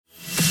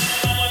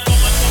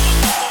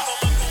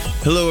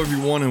Hello,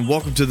 everyone, and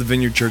welcome to the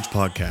Vineyard Church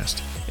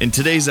podcast. In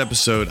today's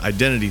episode,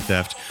 Identity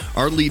Theft,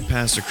 our lead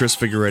pastor, Chris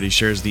Figueretti,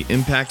 shares the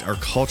impact our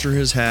culture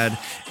has had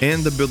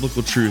and the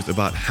biblical truth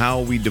about how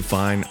we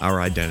define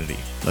our identity.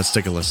 Let's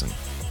take a listen.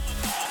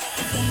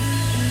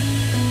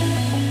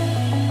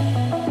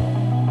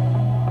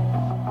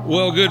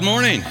 Well, good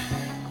morning.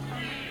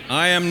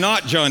 I am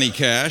not Johnny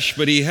Cash,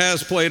 but he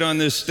has played on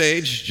this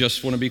stage.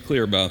 Just want to be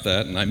clear about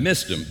that, and I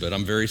missed him, but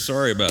I'm very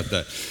sorry about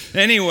that.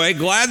 Anyway,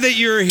 glad that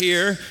you're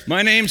here.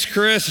 My name's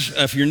Chris.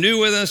 If you're new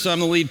with us,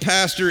 I'm the lead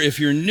pastor. If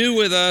you're new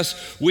with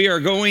us, we are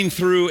going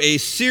through a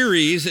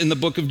series in the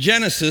book of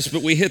Genesis,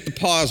 but we hit the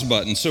pause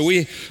button. So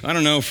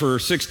for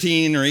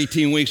 16 or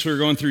 18 weeks, we were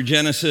going through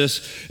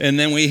Genesis, and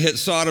then we hit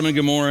Sodom and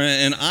Gomorrah,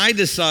 and I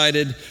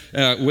decided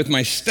with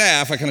my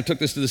staff, I kind of took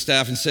this to the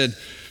staff and said,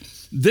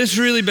 this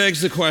really begs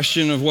the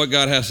question of what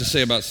God has to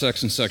say about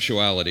sex and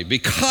sexuality,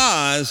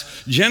 because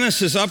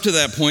Genesis up to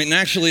that point, and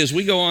actually as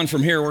we go on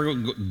from here, we're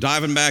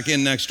diving back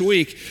in next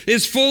week,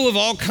 is full of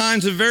all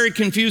kinds of very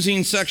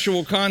confusing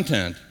sexual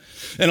content.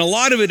 And a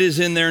lot of it is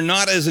in there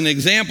not as an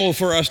example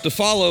for us to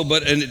follow,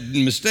 but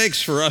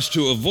mistakes for us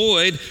to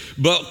avoid.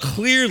 But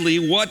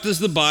clearly, what does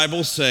the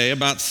Bible say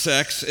about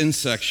sex and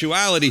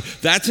sexuality?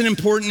 That's an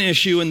important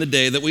issue in the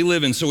day that we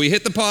live in. So we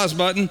hit the pause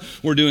button.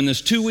 We're doing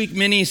this 2-week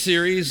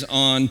mini-series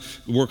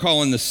we're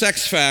calling the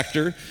Sex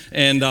Factor.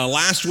 And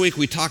last week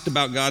we talked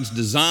about God's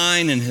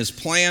design and his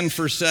plan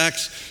for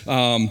sex.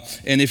 And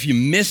if you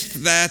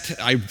missed that,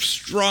 I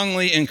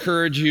strongly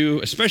encourage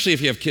you, especially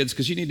if you have kids,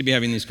 because you need to be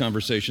having these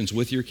conversations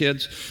with your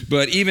kids.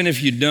 But even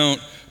if you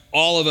don't,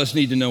 all of us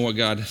need to know what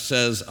God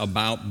says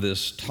about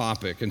this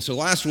topic. And so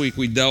last week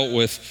we dealt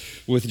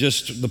with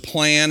just the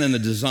plan and the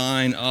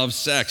design of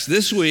sex.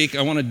 This week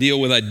I want to deal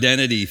with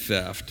identity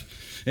theft.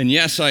 And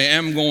yes, I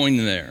am going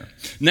there.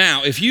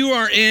 Now, if you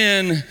are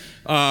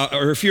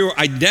or if you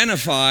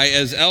identify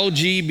as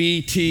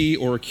LGBT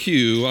or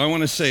Q, I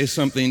want to say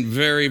something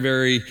very,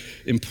 very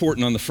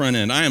important on the front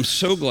end. I am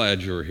so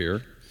glad you're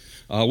here.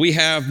 We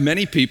have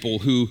many people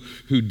who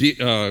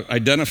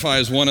identify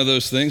as one of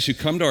those things who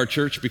come to our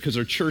church because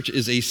our church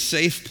is a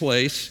safe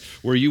place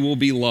where you will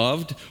be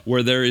loved,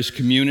 where there is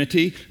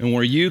community, and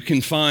where you can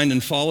find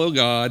and follow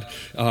God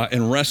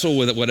and wrestle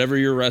with it, whatever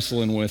you're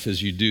wrestling with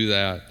as you do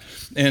that.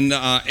 And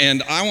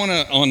I want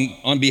to,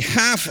 on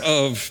behalf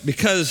of,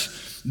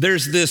 because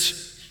there's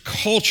this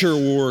culture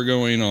war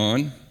going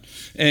on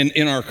and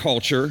in our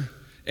culture,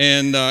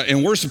 and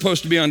we're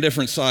supposed to be on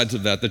different sides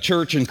of that. The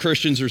church and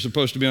Christians are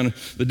supposed to be on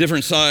the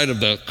different side of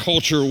the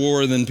culture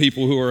war than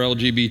people who are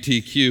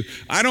LGBTQ.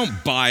 I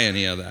don't buy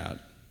any of that.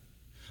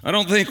 I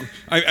don't think,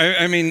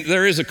 I mean,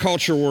 there is a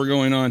culture war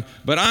going on,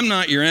 but I'm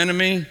not your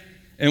enemy,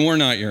 and we're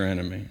not your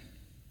enemy.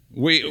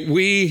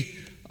 We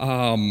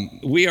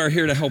are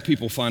here to help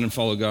people find and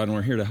follow God, and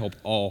we're here to help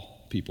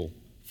all people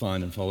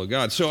find and follow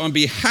God. So on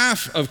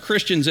behalf of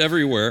Christians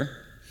everywhere,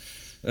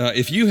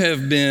 if you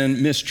have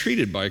been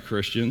mistreated by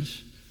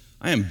Christians,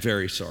 I am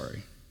very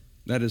sorry.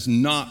 That is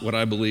not what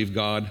I believe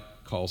God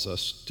calls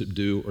us to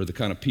do or the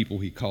kind of people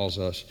he calls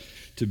us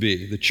to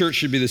be. The church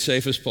should be the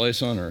safest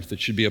place on earth. It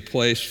should be a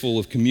place full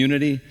of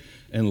community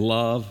and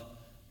love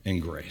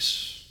and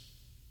grace.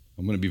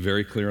 I'm going to be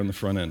very clear on the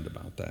front end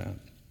about that.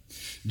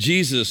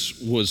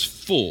 Jesus was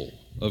full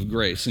of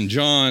grace. In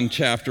John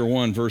chapter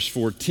 1, verse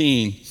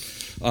 14,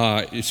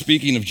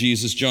 speaking of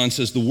Jesus, John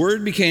says, "The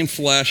Word became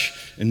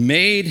flesh and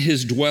made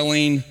his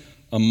dwelling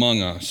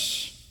among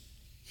us.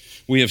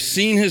 We have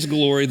seen his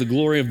glory, the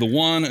glory of the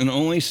one and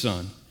only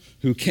Son,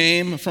 who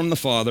came from the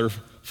Father,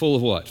 full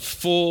of what?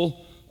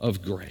 Full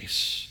of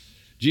grace."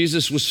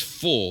 Jesus was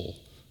full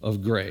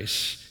of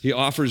grace. He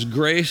offers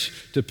grace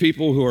to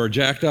people who are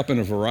jacked up in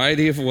a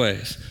variety of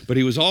ways, but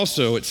he was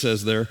also, it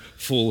says there,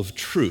 full of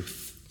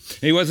truth.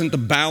 He wasn't the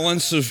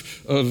balance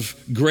of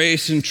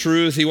grace and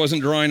truth. He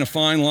wasn't drawing a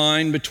fine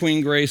line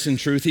between grace and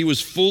truth. He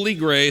was fully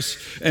grace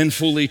and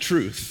fully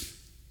truth.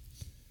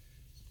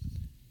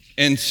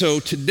 And so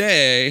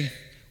today,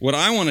 what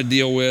I want to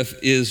deal with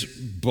is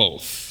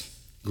both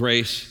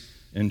grace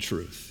and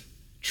truth.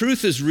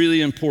 Truth is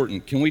really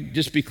important. Can we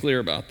just be clear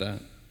about that?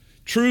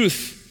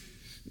 Truth,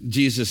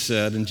 Jesus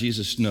said, and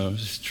Jesus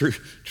knows,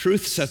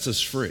 truth sets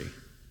us free.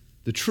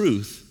 The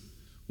truth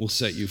will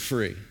set you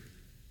free.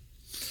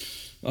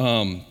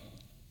 And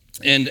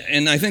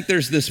I think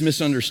there's this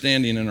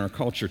misunderstanding in our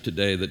culture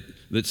today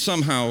that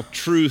somehow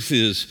truth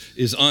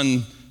is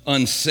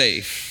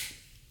unsafe.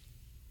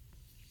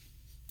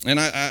 And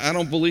I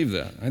don't believe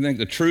that. I think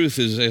the truth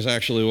is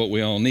actually what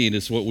we all need.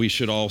 It's what we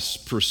should all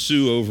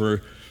pursue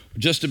over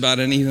just about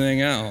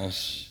anything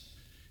else.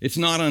 It's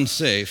not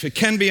unsafe. It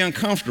can be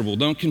uncomfortable.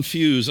 Don't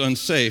confuse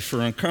unsafe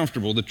for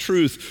uncomfortable. The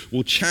truth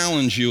will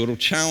challenge you. It'll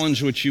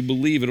challenge what you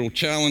believe. It'll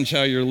challenge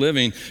how you're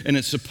living, and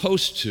it's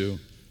supposed to.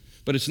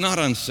 But it's not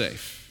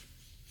unsafe.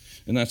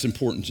 And that's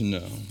important to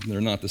know.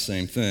 They're not the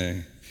same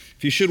thing.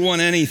 If you should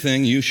want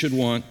anything, you should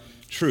want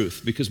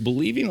truth, because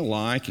believing a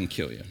lie can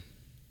kill you.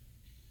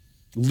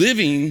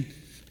 Living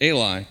A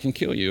lie can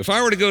kill you. If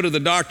I were to go to the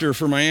doctor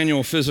for my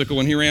annual physical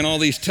and he ran all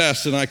these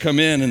tests and I come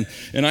in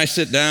and I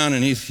sit down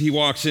and he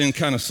walks in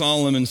kind of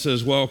solemn and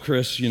says, well,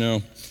 Chris,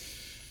 you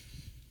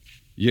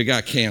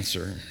got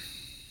cancer.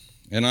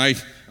 And I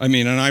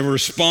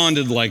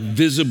responded like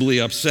visibly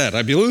upset.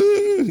 I'd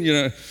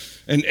be,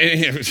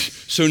 and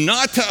so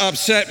not to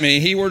upset me,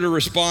 he were to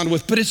respond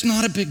with, but it's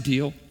not a big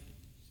deal.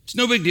 It's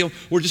no big deal.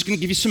 We're just going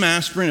to give you some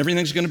aspirin.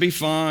 Everything's going to be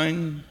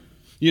fine.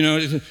 Now,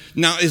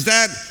 is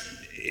that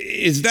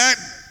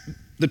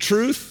the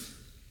truth?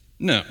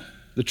 No.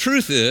 The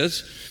truth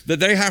is that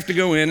they have to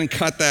go in and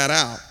cut that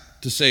out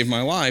to save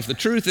my life. The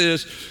truth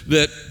is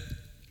that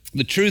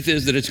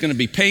it's going to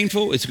be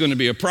painful. It's going to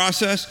be a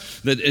process.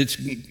 That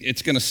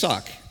it's going to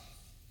suck.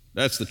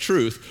 That's the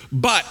truth.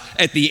 But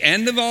at the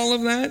end of all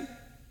of that,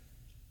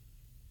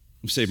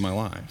 I've saved my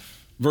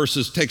life.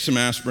 Versus take some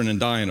aspirin and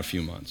die in a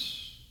few months.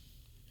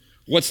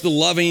 What's the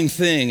loving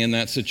thing in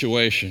that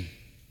situation?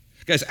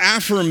 Guys,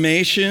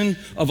 affirmation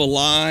of a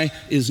lie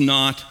is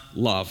not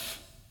love.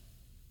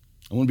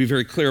 I want to be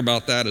very clear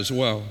about that as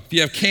well. If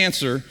you have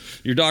cancer,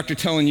 your doctor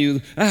telling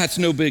you, it's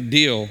no big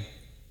deal,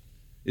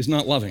 is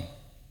not loving.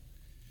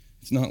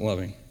 It's not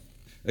loving.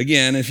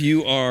 Again, if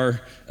you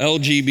are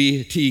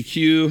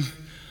LGBTQ,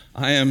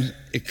 I am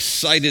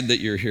excited that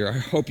you're here. I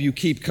hope you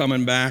keep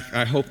coming back.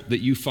 I hope that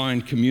you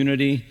find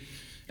community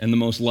and the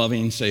most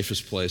loving,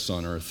 safest place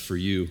on earth for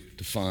you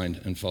to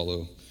find and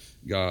follow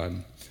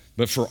God.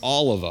 But for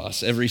all of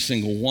us, every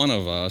single one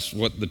of us,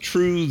 what the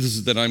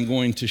truths that I'm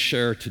going to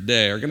share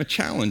today are going to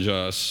challenge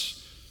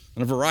us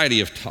on a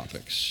variety of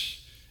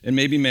topics and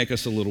maybe make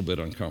us a little bit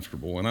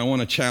uncomfortable. And I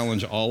want to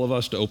challenge all of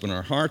us to open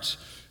our hearts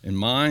and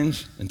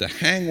minds and to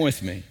hang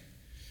with me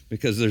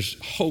because there's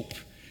hope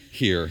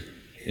here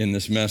in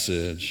this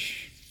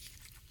message.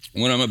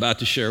 What I'm about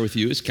to share with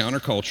you is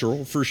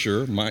countercultural for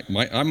sure.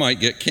 I might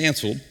get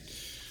canceled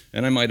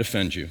and I might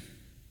offend you,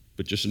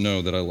 but just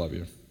know that I love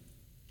you.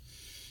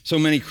 So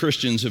many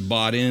Christians have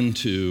bought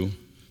into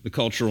the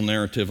cultural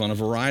narrative on a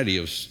variety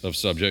of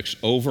subjects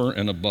over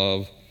and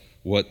above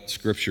what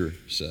Scripture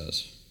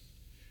says.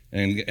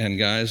 And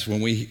guys,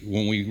 when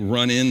we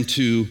run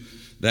into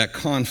that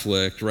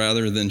conflict,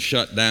 rather than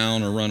shut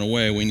down or run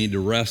away, we need to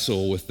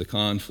wrestle with the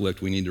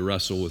conflict. We need to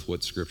wrestle with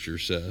what Scripture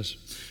says.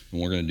 And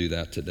we're going to do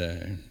that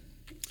today.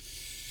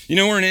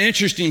 We're in an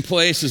interesting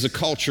place as a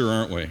culture,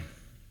 aren't we?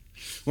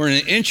 We're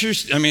in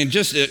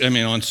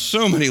an on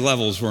so many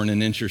levels, we're in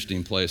an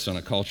interesting place on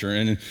a culture.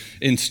 And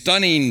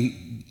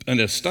at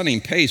a stunning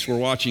pace, we're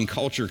watching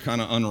culture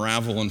kind of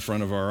unravel in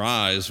front of our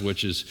eyes,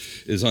 which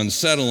is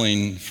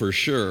unsettling for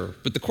sure.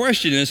 But the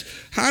question is,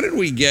 how did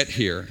we get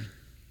here?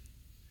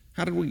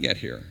 How did we get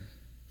here?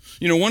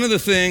 One of the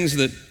things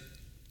that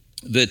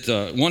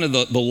one of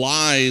the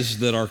lies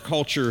that our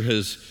culture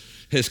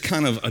has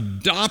kind of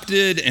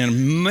adopted,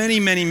 and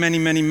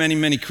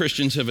many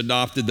Christians have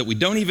adopted that we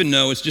don't even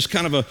know, it's just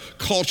kind of a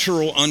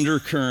cultural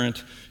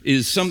undercurrent,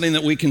 is something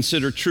that we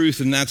consider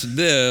truth, and that's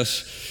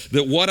this,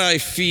 that what I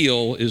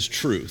feel is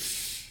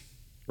truth,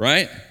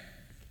 right?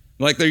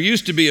 Like there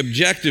used to be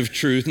objective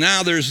truth.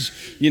 Now there's,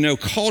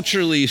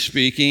 culturally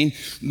speaking,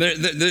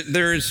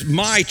 there's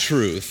my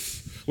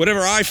truth.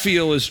 Whatever I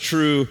feel is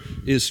true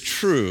is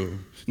true.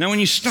 Now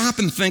when you stop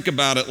and think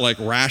about it like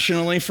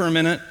rationally for a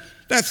minute,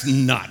 that's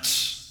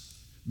nuts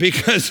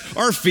because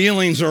our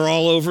feelings are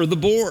all over the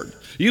board.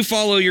 You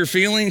follow your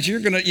feelings,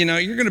 you're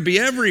gonna be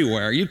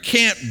everywhere. You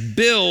can't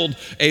build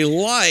a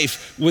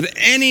life with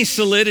any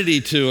solidity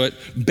to it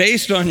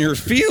based on your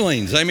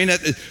feelings.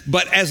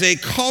 But as a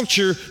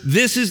culture,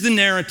 this is the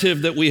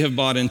narrative that we have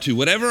bought into.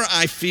 Whatever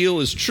I feel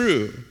is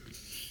true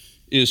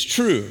is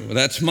true.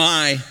 That's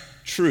my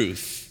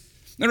truth.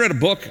 I read a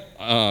book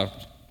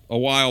a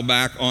while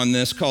back on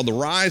this called The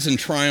Rise and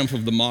Triumph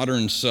of the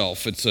Modern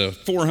Self. It's a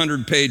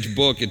 400-page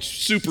book. It's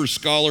super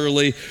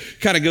scholarly,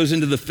 kind of goes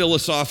into the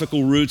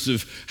philosophical roots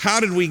of how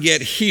did we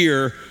get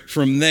here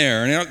from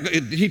there.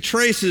 And he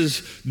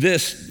traces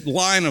this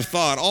line of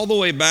thought all the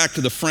way back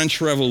to the French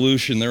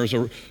Revolution. There was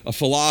a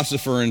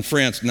philosopher in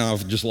France. Now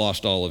I've just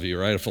lost all of you,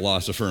 right? A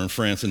philosopher in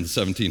France in the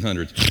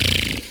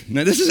 1700s.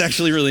 Now this is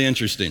actually really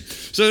interesting.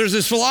 So there's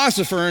this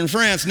philosopher in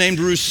France named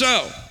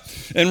Rousseau.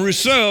 And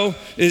Rousseau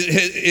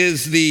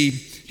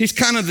he's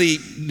kind of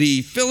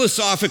the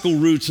philosophical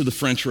roots of the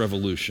French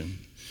Revolution.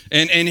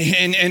 And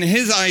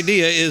his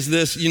idea is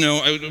this,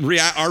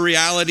 our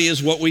reality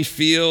is what we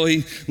feel.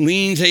 He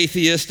leans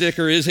atheistic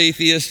or is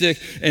atheistic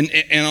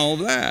and all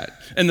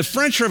that. And the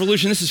French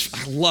Revolution,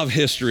 I love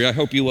history. I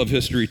hope you love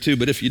history too,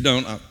 but if you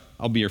don't,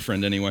 I'll be your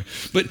friend anyway.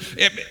 But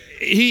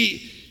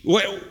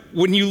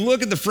when you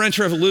look at the French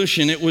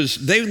Revolution,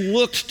 they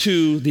looked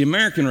to the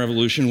American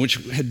Revolution, which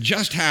had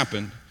just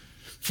happened,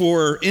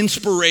 for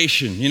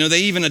inspiration.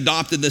 They even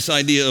adopted this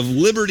idea of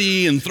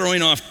liberty and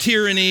throwing off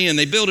tyranny, and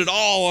they built it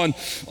all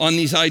on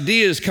these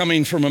ideas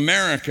coming from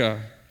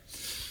America.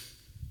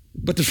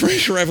 But the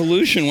French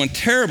Revolution went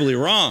terribly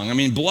wrong.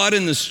 Blood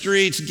in the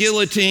streets,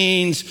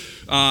 guillotines,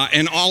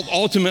 and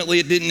ultimately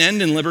it didn't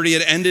end in liberty,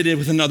 it ended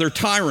with another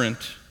tyrant.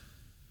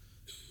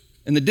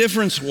 And the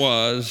difference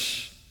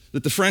was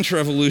that the French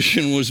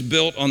Revolution was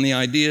built on the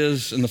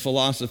ideas and the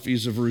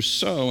philosophies of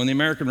Rousseau, and the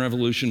American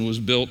Revolution was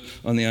built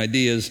on the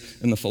ideas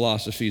and the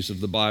philosophies of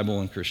the Bible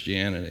and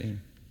Christianity.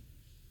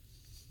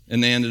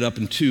 And they ended up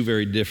in two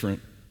very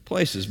different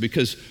places,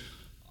 because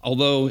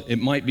although it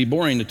might be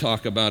boring to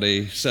talk about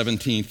a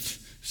 17th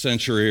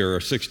century or a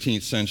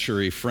 16th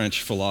century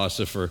French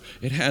philosopher,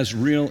 it has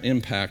real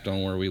impact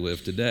on where we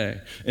live today.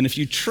 And if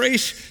you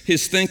trace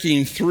his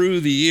thinking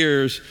through the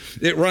years,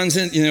 it runs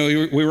in,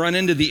 we run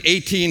into the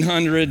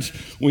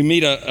 1800s. We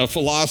meet a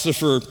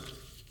philosopher,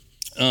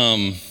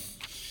 I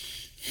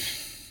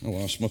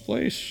lost my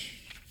place.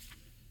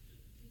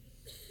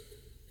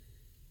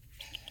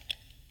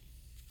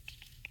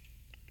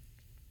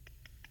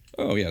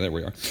 Oh, yeah, there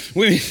we are.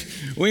 We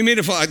meet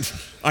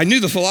I knew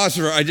the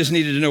philosopher, I just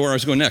needed to know where I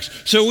was going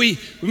next. So we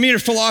meet a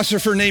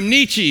philosopher named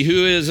Nietzsche,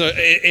 who is an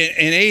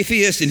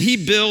atheist, and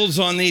he builds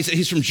on these,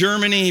 he's from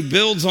Germany, he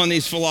builds on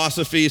these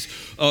philosophies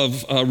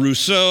of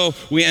Rousseau.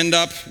 We end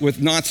up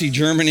with Nazi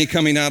Germany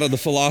coming out of the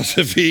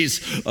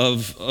philosophies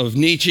of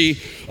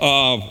Nietzsche.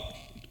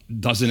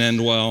 Doesn't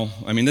end well.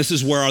 I mean, this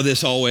is where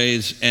this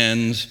always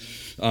ends.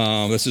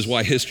 This is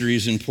why history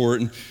is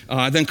important.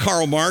 Then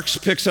Karl Marx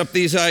picks up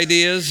these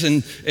ideas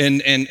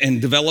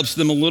and develops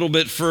them a little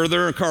bit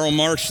further. Karl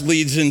Marx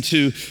leads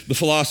into the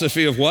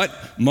philosophy of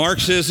what?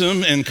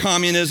 Marxism and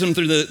communism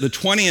through the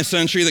 20th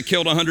century that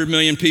killed 100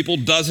 million people.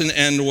 Doesn't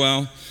end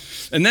well.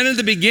 And then at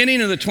the beginning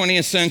of the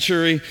 20th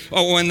century,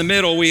 in the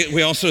middle,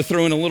 we also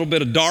throw in a little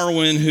bit of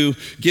Darwin, who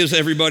gives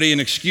everybody an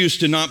excuse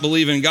to not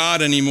believe in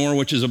God anymore,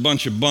 which is a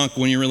bunch of bunk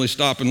when you really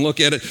stop and look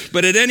at it.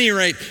 But at any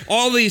rate,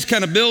 all these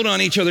kind of build on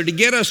each other to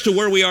get us to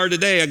where we are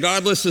today, a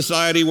godless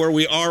society where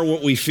we are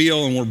what we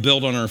feel and we're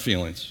built on our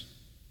feelings.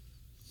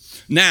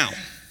 Now,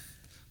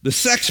 the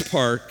sex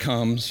part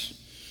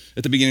comes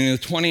at the beginning of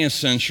the 20th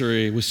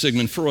century with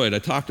Sigmund Freud. I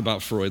talked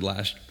about Freud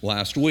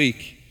last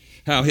week.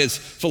 How his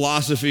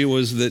philosophy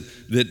was that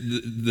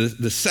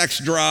the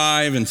sex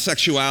drive and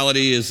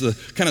sexuality is the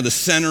kind of the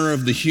center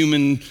of the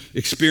human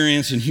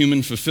experience and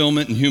human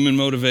fulfillment and human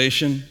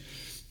motivation.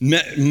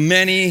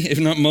 Many, if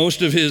not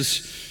most, of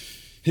his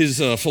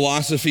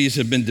philosophies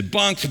have been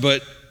debunked,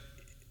 but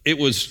it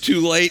was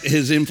too late.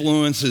 His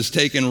influence has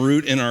taken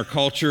root in our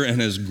culture and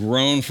has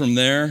grown from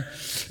there.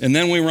 And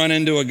then we run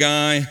into a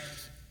guy.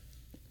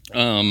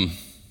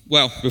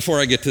 Before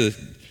I get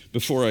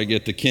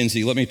to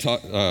Kinsey, let me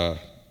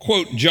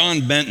quote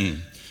John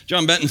Benton.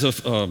 John Benton's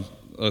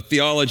a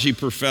theology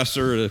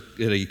professor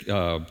at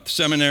a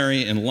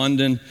seminary in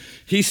London.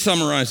 He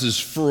summarizes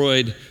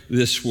Freud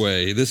this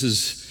way. This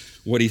is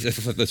what I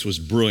thought this was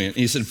brilliant.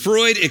 He said,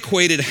 Freud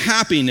equated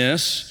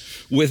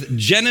happiness with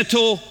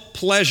genital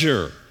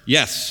pleasure.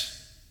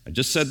 Yes, I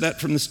just said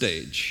that from the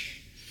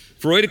stage.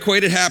 Freud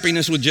equated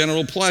happiness with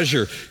genital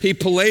pleasure. He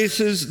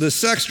places the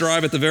sex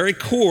drive at the very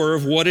core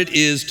of what it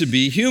is to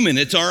be human.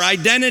 It's our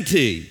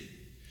identity.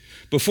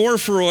 Before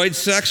Freud,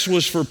 sex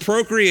was for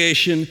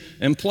procreation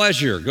and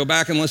pleasure. Go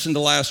back and listen to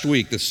last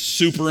week. It's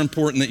super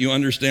important that you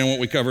understand what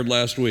we covered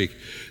last week.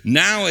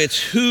 Now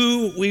it's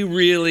who we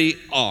really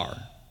are.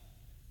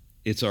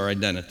 It's our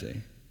identity.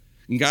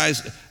 And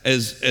guys,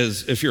 as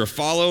if you're a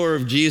follower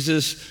of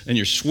Jesus and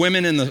you're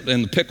swimming in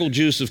the pickle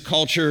juice of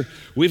culture,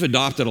 we've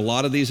adopted a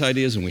lot of these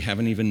ideas and we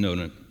haven't even known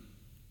it.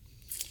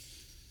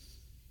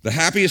 The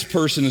happiest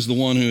person is the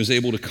one who is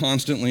able to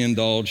constantly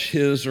indulge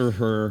his or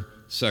her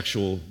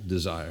sexual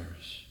desires.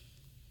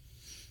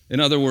 In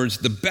other words,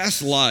 the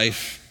best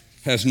life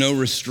has no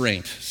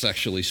restraint,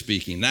 sexually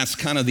speaking. That's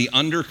kind of the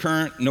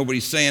undercurrent.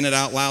 Nobody's saying it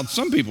out loud.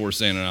 Some people are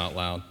saying it out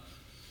loud.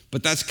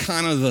 But that's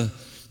kind of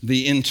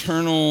the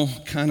internal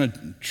kind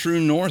of true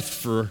north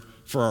for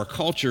our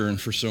culture and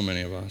for so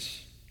many of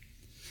us.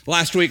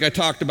 Last week I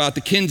talked about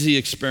the Kinsey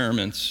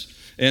experiments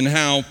and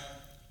how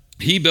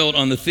he built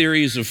on the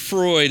theories of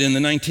Freud in the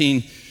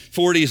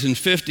 1940s and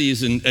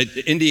 50s at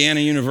Indiana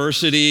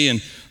University,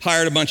 and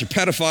hired a bunch of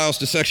pedophiles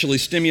to sexually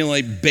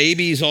stimulate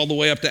babies all the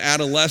way up to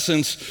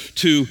adolescence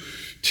to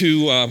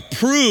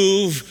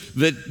prove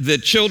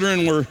that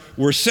children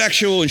were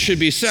sexual and should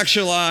be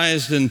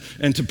sexualized,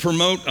 and to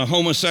promote a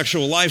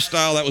homosexual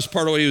lifestyle. That was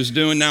part of what he was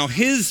doing. Now,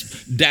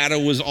 his data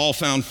was all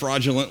found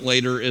fraudulent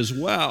later as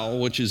well,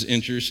 which is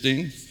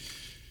interesting.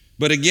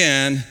 But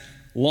again,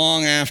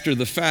 long after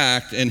the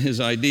fact, and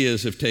his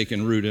ideas have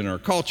taken root in our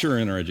culture,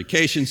 in our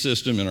education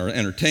system, in our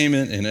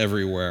entertainment, and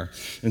everywhere.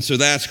 And so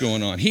that's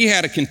going on. He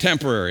had a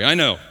contemporary. I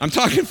know, I'm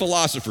talking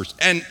philosophers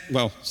and,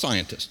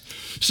 scientists.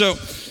 So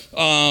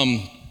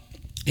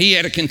he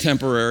had a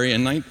contemporary.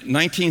 In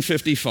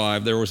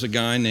 1955, there was a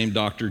guy named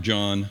Dr.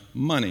 John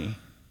Money.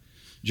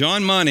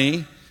 John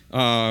Money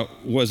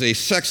was a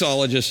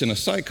sexologist and a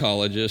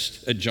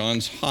psychologist at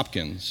Johns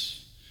Hopkins.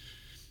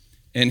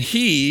 And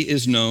he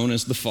is known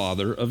as the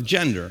father of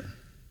gender.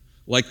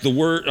 Like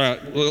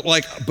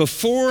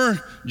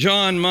before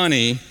John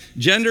Money,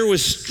 gender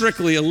was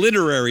strictly a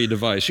literary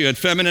device. You had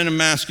feminine and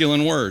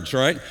masculine words,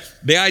 right?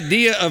 The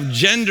idea of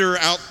gender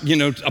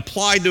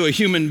applied to a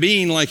human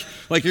being like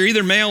you're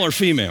either male or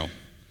female.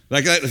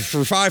 Like that,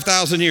 for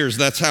 5,000 years,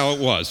 that's how it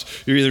was.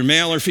 You're either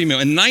male or female.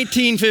 In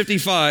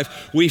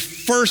 1955, we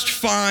first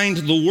find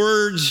the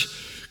words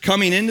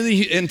coming into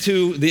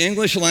the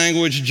English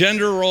language: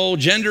 gender role,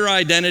 gender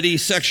identity,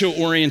 sexual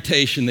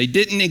orientation. They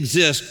didn't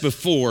exist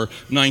before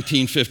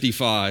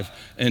 1955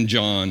 and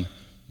John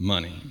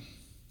Money.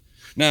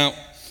 Now,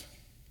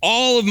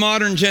 all of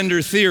modern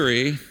gender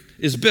theory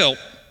is built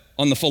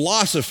on the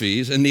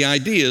philosophies and the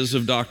ideas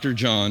of Dr.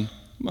 John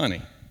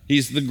Money.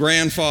 He's the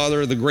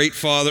grandfather, the great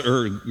father,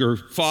 or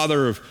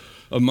father of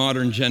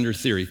modern gender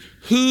theory.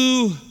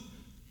 Who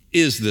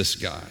is this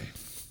guy?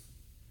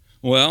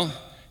 Well,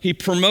 he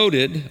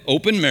promoted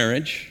open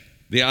marriage,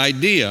 the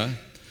idea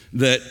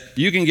that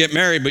you can get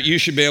married, but you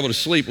should be able to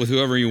sleep with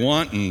whoever you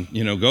want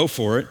and, go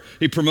for it.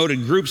 He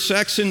promoted group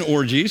sex and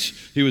orgies.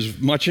 He was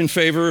much in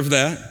favor of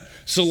that.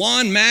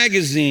 Salon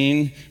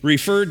magazine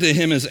referred to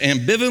him as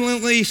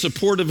ambivalently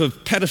supportive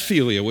of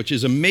pedophilia, which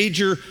is a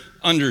major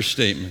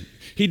understatement.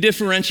 He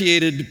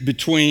differentiated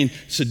between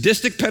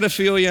sadistic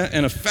pedophilia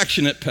and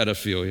affectionate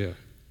pedophilia.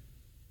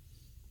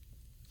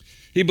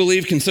 He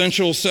believed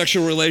consensual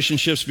sexual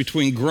relationships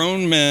between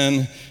grown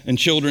men and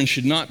children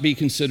should not be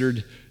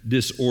considered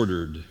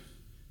disordered.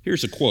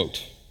 Here's a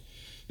quote.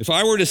 "If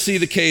I were to see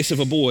the case of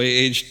a boy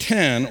aged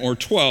 10 or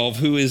 12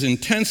 who is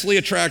intensely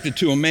attracted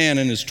to a man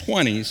in his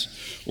 20s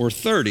or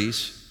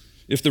 30s,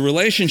 if the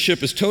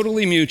relationship is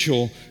totally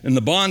mutual and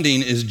the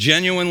bonding is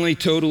genuinely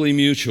totally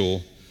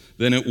mutual,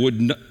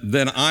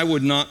 then I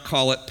would not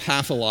call it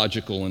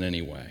pathological in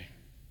any way."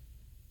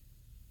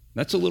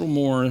 That's a little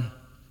more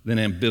than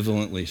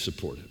ambivalently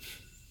supportive.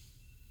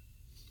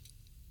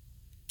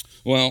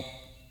 Well,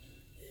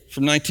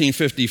 from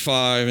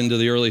 1955 into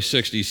the early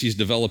 60s, he's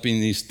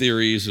developing these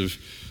theories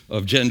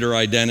of gender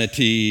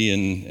identity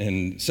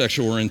and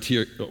sexual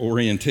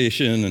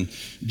orientation and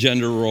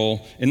gender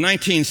role. In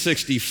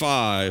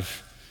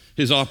 1965,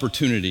 his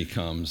opportunity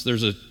comes.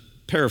 There's a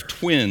pair of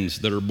twins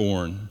that are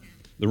born,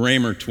 the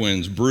Raymer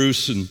twins,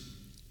 Bruce and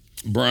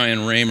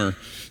Brian Raymer.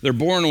 They're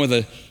born with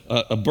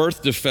a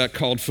birth defect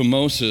called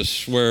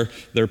phimosis, where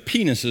their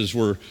penises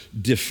were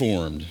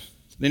deformed.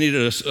 They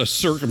needed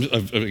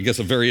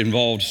a very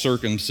involved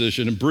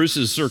circumcision, and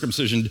Bruce's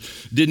circumcision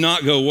did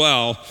not go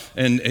well,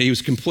 and he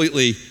was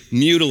completely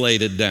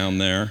mutilated down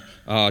there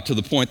to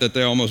the point that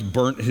they almost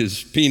burnt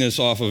his penis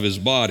off of his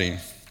body.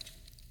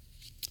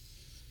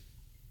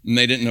 And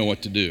they didn't know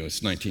what to do.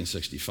 It's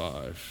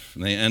 1965.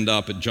 And they end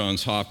up at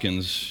Johns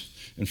Hopkins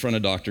in front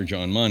of Dr.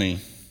 John Money.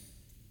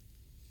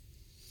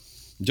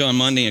 John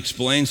Money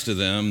explains to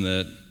them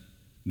that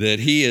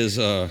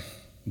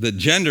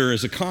gender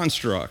is a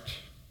construct,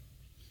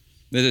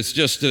 that it's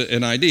just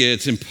an idea.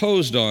 It's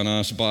imposed on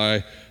us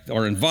by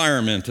our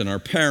environment and our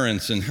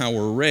parents and how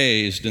we're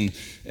raised, and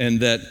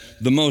that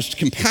the most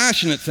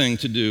compassionate thing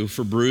to do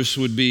for Bruce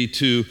would be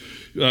to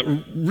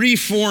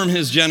reform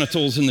his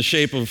genitals in the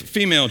shape of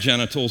female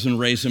genitals and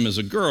raise him as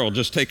a girl.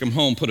 Just take him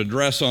home, put a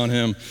dress on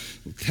him,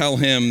 tell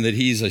him that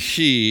he's a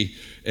she,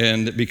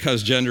 and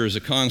because gender is a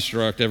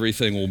construct,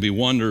 everything will be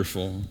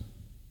wonderful.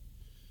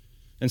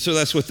 And so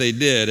that's what they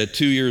did. At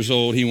 2 years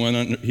old, he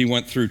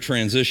went through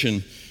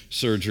transition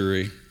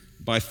surgery.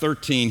 By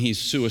 13, he's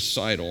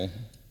suicidal.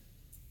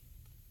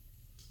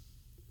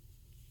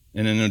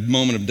 And in a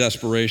moment of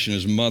desperation,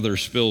 his mother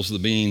spills the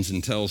beans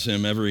and tells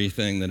him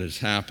everything that has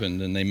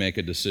happened, and they make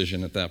a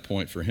decision at that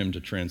point for him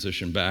to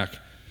transition back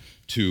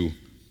to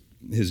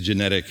his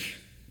genetic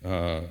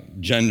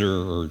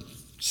gender or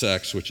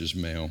sex, which is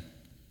male.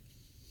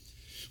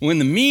 Well, in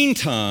the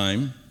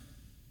meantime,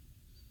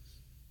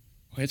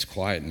 it's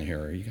quiet in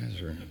here. You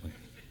guys are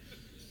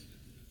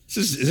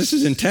this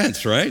is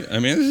intense, right? I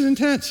mean, this is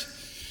intense.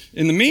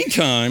 In the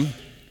meantime,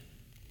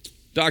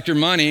 Dr.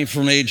 Money,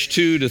 from age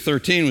 2 to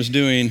 13, was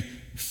doing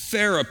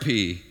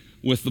therapy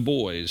with the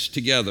boys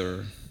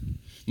together.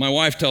 My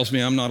wife tells me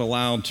I'm not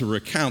allowed to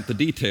recount the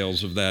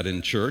details of that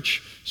in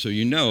church, so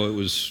it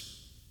was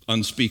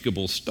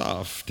unspeakable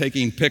stuff,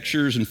 taking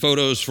pictures and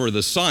photos for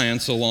the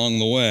science along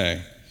the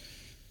way.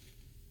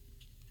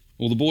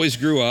 Well, the boys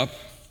grew up,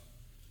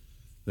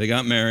 they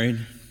got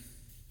married,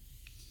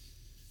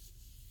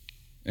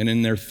 and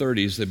in their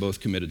 30s, they both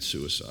committed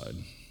suicide.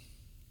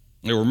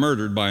 They were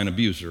murdered by an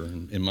abuser,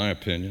 in my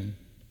opinion.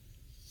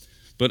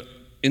 But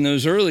in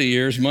those early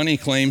years, Money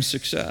claimed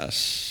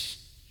success.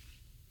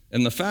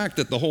 And the fact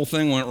that the whole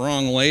thing went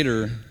wrong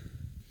later,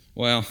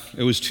 well,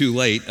 it was too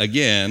late.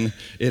 Again,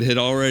 it had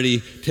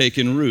already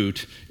taken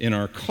root in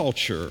our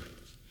culture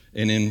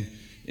and in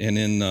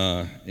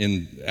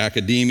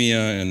academia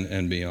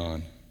and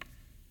beyond.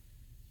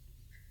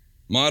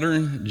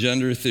 Modern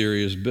gender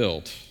theory is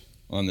built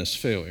on this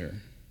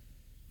failure.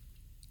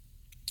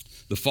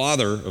 The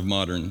father of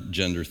modern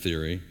gender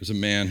theory is a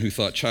man who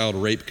thought child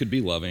rape could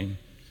be loving,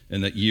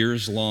 and that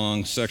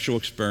years-long sexual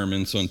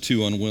experiments on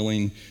 2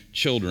 unwilling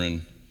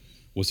children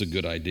was a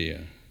good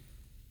idea.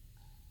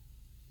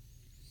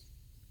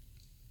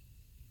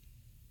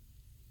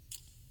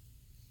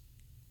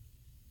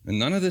 And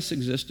none of this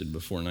existed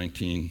before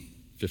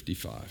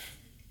 1955.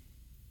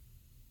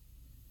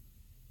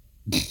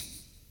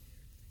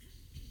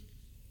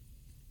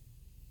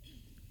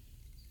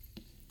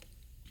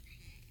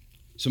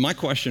 So my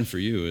question for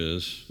you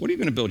is, what are you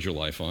going to build your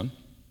life on?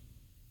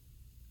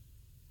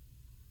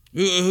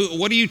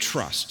 What do you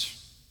trust?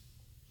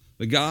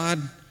 The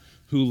God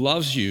who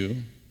loves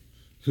you,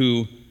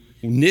 who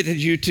knitted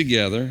you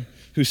together,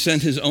 who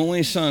sent his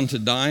only son to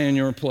die in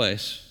your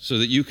place so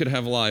that you could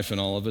have life in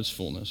all of its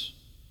fullness.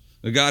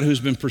 The God who's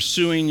been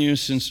pursuing you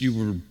since you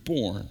were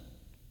born.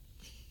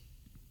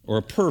 Or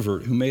a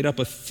pervert who made up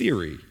a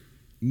theory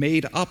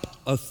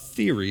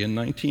in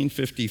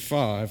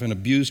 1955 and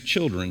abused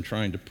children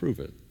trying to prove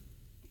it.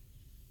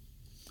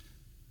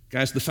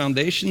 Guys, the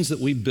foundations that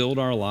we build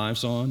our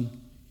lives on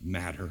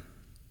matter.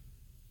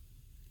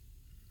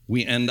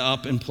 We end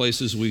up in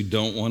places we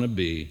don't want to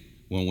be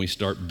when we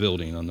start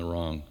building on the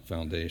wrong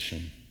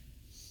foundation.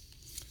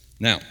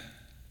 Now,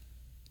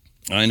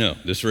 I know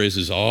this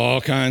raises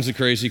all kinds of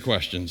crazy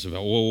questions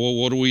about, well,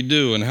 what do we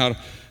do, and how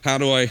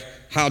do I,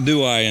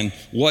 and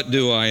what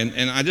do I,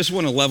 and I just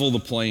want to level the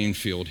playing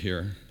field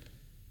here.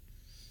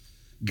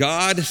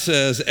 God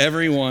says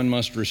everyone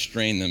must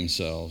restrain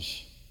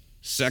themselves,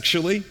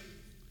 sexually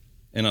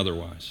and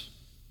otherwise.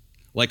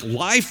 Like,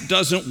 life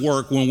doesn't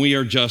work when we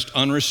are just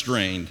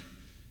unrestrained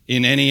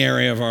in any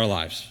area of our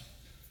lives.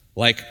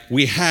 Like,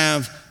 we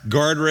have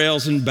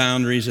guardrails and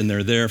boundaries, and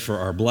they're there for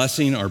our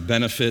blessing, our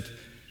benefit,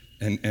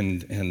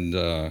 and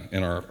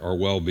our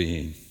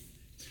well-being.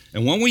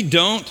 And when we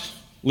don't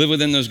live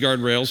within those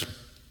guardrails,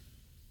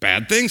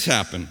 bad things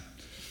happen.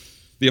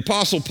 The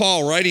Apostle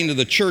Paul, writing to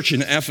the church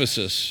in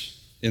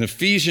Ephesus, in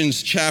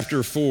Ephesians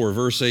chapter 4,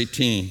 verse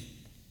 18.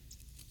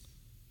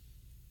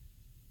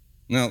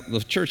 Now, the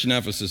church in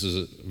Ephesus is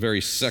a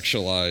very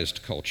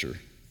sexualized culture.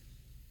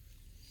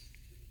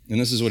 And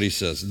this is what he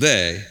says.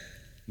 They,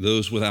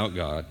 those without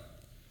God,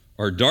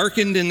 are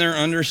darkened in their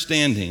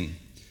understanding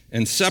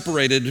and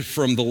separated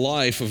from the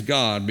life of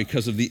God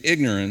because of the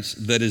ignorance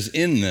that is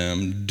in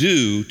them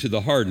due to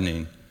the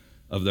hardening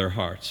of their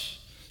hearts.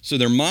 So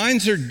their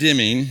minds are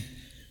dimming,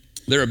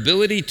 their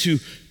ability to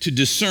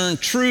discern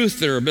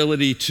truth, their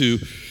ability to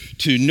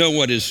know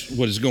what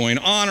is going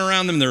on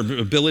around them, their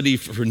ability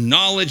for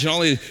knowledge and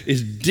all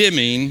is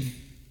dimming,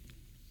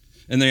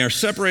 and they are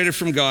separated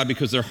from God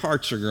because their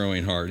hearts are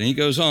growing hard. And he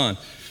goes on,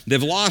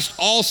 they've lost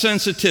all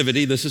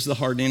sensitivity, this is the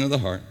hardening of the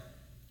heart,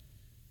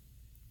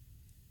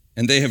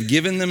 and they have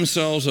given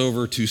themselves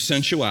over to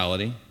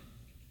sensuality,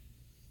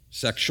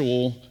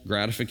 sexual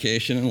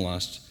gratification and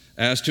lust,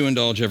 as to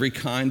indulge every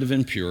kind of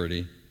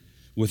impurity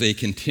with a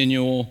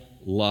continual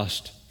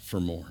lust for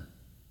more.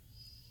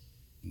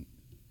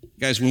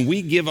 Guys, when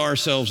we give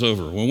ourselves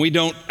over, when we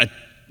don't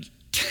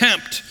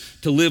attempt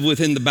to live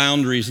within the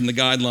boundaries and the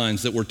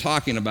guidelines that we're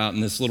talking about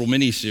in this little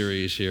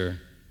mini-series here,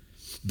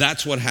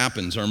 that's what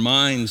happens. Our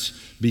minds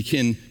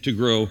begin to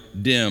grow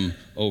dim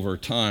over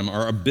time.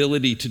 Our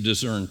ability to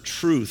discern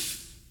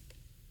truth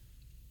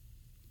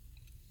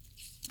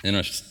and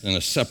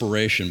a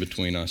separation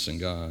between us and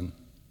God.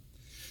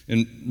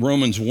 In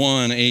Romans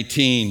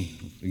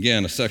 1:18,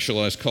 again, a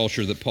sexualized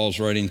culture that Paul's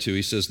writing to,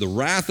 he says, the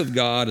wrath of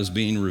God is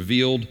being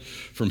revealed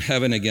from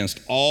heaven against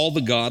all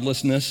the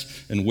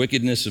godlessness and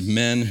wickedness of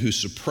men who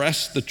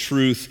suppress the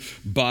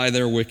truth by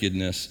their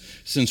wickedness,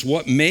 since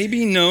what may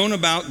be known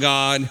about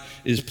God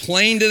is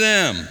plain to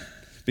them,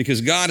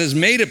 because God has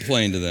made it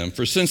plain to them.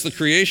 For since the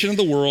creation of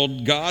the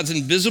world, God's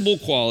invisible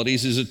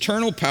qualities, his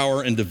eternal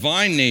power and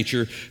divine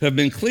nature have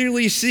been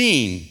clearly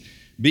seen,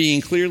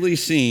 being clearly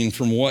seen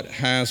from what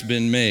has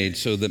been made,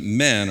 so that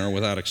men are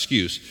without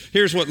excuse.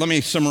 Let me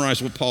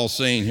summarize what Paul's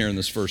saying here in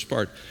this first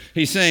part.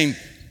 He's saying,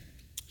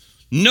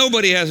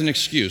 nobody has an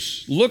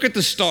excuse. Look at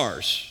the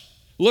stars.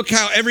 Look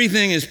how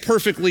everything is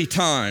perfectly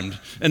timed,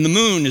 and the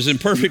moon is in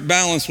perfect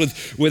balance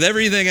with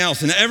everything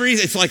else, and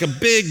it's like a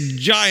big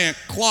giant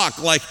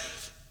clock. Like,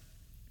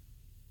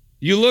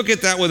 you look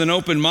at that with an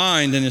open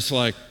mind, and it's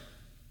like,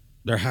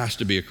 there has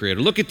to be a creator.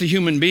 Look at the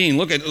human being.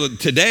 Look at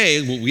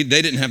today.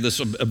 They didn't have this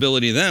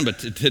ability then, but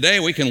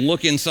today we can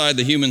look inside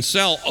the human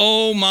cell.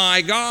 Oh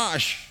my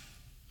gosh.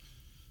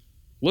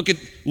 Look at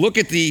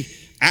the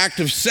act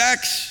of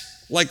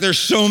sex. Like, there's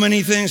so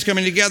many things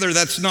coming together.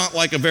 That's not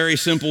like a very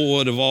simple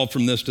would evolve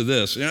from this to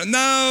this.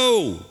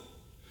 No.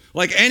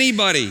 Like,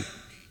 anybody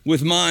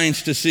with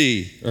minds to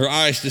see or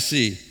eyes to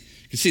see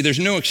can see there's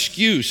no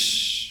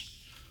excuse.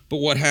 But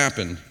what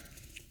happened?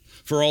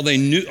 For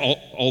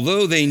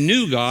although they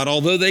knew God,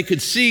 although they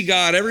could see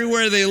God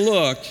everywhere they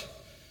looked,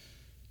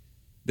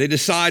 they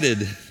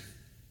decided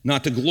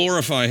not to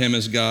glorify him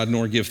as God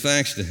nor give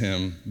thanks to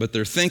him, but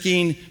their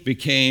thinking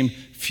became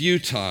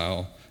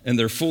futile and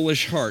their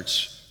foolish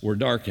hearts were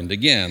darkened.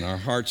 Again, our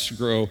hearts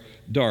grow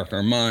dark,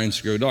 our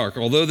minds grow dark.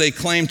 Although they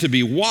claimed to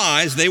be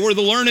wise, they were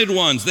the learned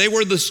ones, they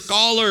were the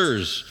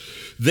scholars.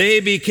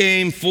 They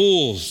became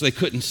fools. They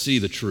couldn't see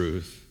the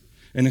truth,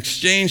 and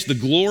exchanged the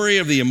glory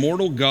of the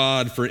immortal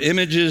God for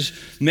images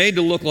made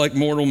to look like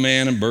mortal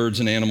man and birds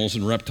and animals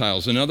and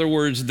reptiles. In other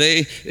words,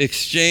 they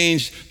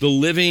exchanged the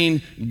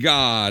living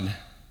God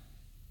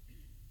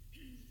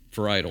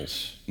for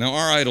idols. Now,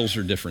 our idols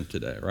are different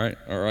today, right?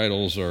 Our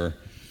idols are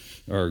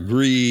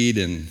greed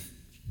and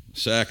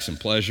sex and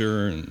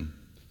pleasure and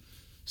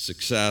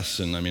success,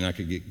 and I mean, I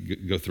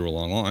could go through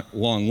a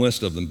long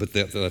list of them, but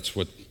that's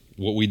what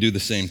we do, the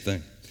same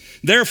thing.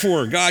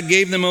 Therefore, God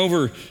gave them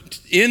over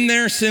in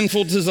their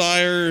sinful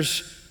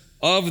desires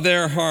of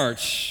their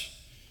hearts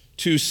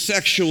to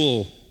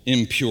sexual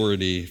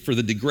impurity for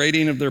the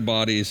degrading of their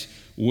bodies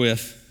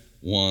with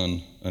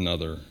one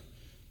another.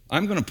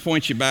 I'm going to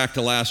point you back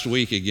to last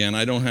week again.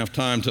 I don't have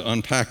time to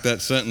unpack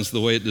that sentence the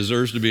way it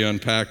deserves to be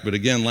unpacked, but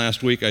again,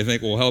 last week I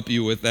think will help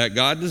you with that.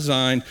 God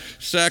designed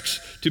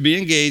sex to be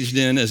engaged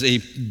in as a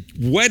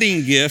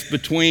wedding gift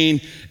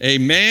between a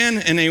man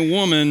and a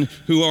woman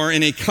who are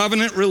in a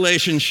covenant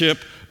relationship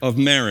of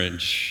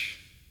marriage.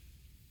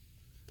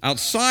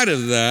 Outside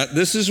of that,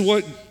 this is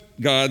what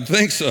God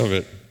thinks of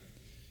it.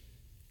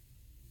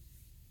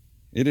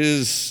 It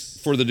is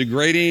for the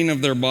degrading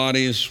of their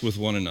bodies with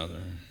one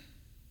another.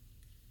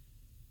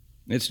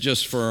 It's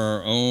just for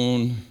our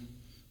own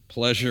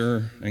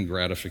pleasure and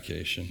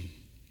gratification.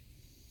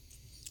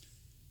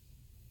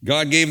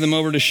 God gave them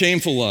over to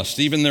shameful lust.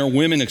 Even their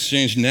women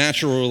exchanged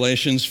natural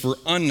relations for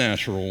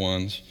unnatural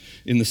ones.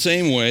 In the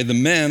same way, the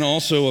men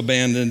also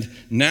abandoned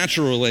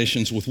natural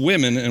relations with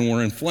women and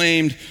were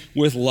inflamed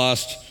with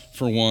lust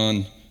for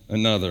one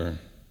another.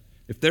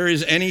 If there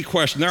is any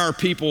question, there are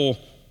people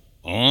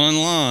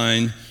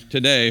online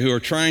today who are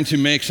trying to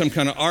make some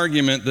kind of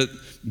argument that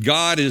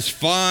God is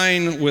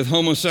fine with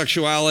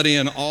homosexuality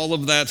and all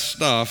of that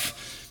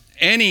stuff.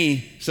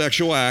 Any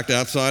sexual act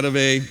outside of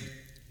a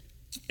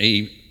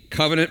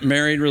covenant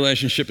married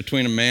relationship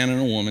between a man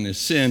and a woman is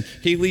sin.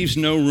 He leaves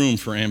no room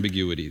for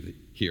ambiguity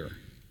here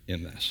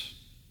in this.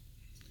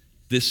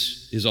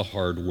 This is a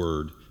hard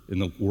word in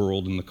the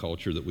world and the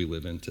culture that we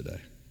live in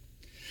today.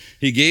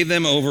 He gave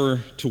them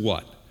over to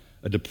what?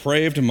 A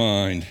depraved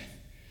mind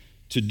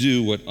to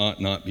do what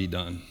ought not be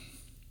done.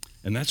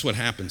 And that's what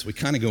happens. We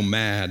kind of go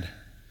mad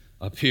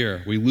up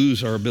here. We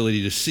lose our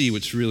ability to see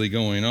what's really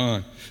going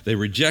on. They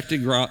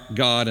rejected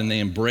God and they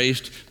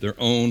embraced their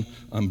own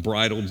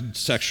unbridled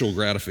sexual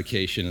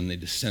gratification and they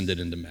descended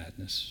into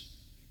madness.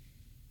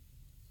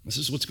 This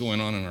is what's going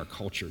on in our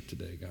culture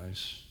today,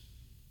 guys.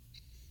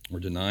 We're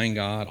denying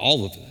God,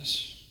 all of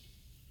this.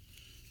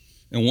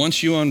 And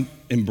once you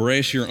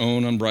embrace your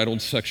own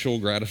unbridled sexual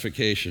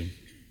gratification,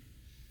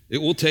 it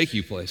will take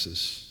you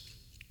places.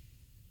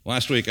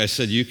 Last week I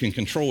said you can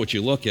control what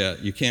you look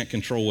at. You can't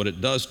control what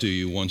it does to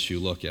you once you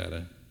look at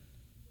it.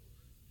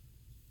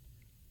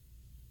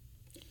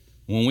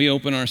 When we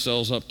open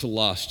ourselves up to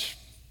lust,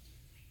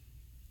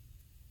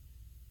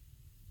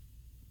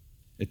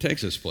 it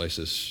takes us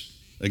places.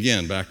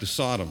 Again, back to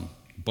Sodom.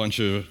 A bunch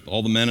of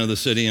all the men of the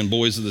city and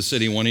boys of the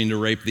city wanting to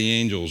rape the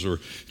angels, or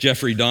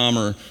Jeffrey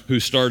Dahmer, who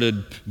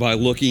started by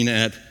looking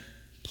at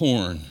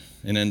porn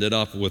and ended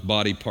up with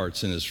body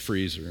parts in his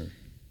freezer.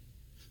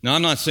 Now,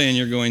 I'm not saying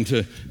you're going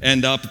to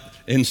end up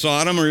in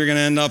Sodom or you're going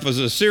to end up as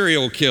a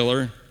serial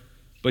killer,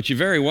 but you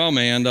very well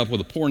may end up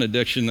with a porn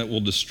addiction that will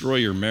destroy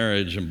your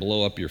marriage and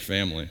blow up your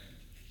family.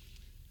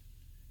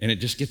 And it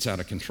just gets out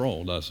of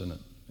control, doesn't it?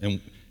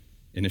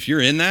 And if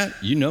you're in that,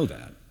 you know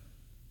that.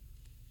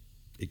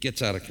 It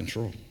gets out of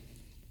control.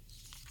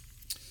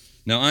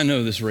 Now, I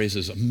know this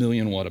raises a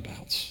million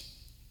whatabouts.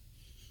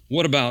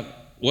 What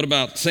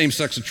about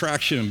same-sex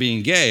attraction and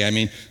being gay? I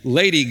mean,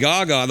 Lady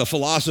Gaga, the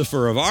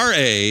philosopher of our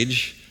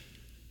age,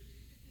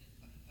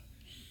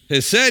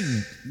 has said,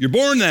 you're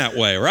born that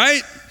way,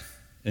 right?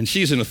 And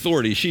she's an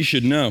authority. She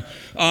should know.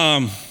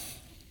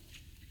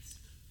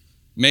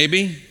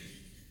 Maybe.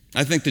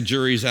 I think the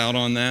jury's out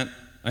on that.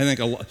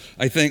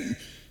 I think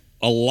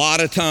a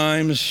lot of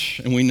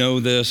times, and we know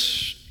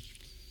this,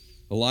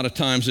 a lot of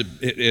times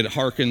it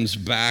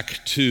harkens back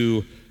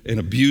to an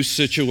abuse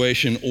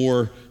situation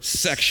or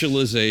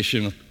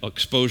sexualization,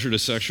 exposure to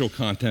sexual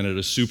content at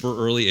a super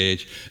early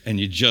age, and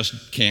you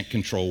just can't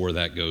control where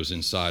that goes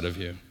inside of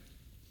you,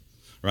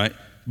 right?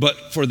 But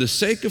for the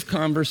sake of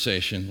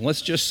conversation,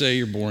 let's just say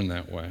you're born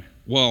that way.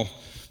 Well,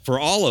 for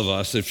all of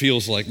us, it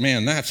feels like,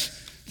 man, that's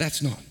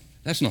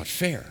not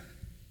fair.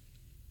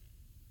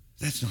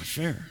 That's not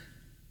fair.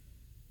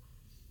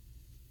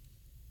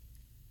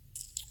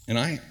 And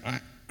I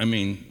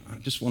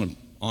just want an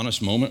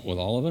honest moment with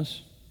all of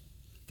us.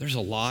 There's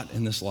a lot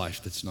in this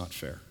life that's not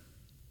fair.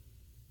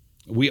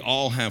 We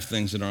all have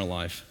things in our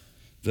life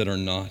that are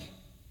not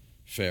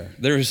fair.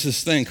 There is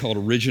this thing called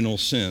original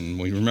sin.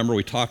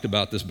 We talked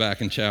about this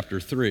back in chapter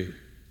 3.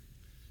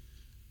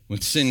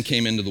 When sin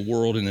came into the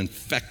world and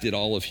infected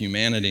all of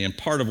humanity, and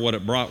part of what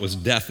it brought was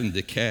death and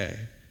decay.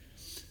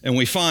 And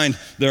we find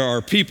there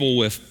are people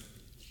with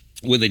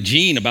a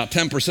gene, about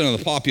 10% of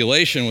the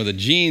population, with a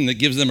gene that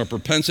gives them a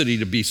propensity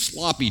to be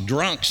sloppy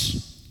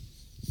drunks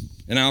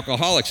and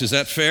alcoholics. Is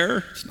that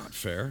fair? It's not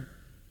fair.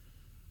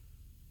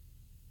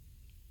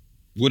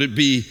 Would it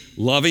be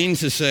loving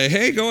to say,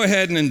 hey, go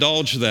ahead and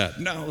indulge that?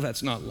 No,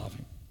 that's not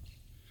loving.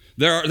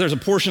 There's a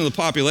portion of the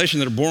population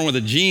that are born with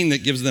a gene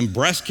that gives them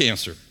breast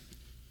cancer.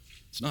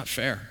 It's not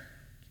fair.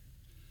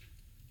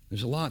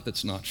 There's a lot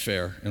that's not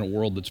fair in a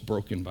world that's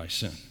broken by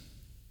sin.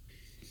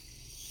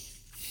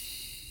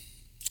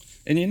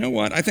 And you know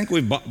what? I think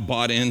we've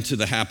bought into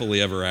the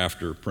happily ever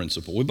after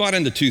principle. We bought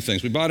into two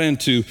things. We bought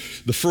into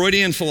the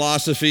Freudian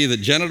philosophy that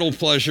genital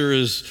pleasure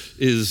is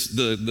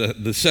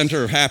the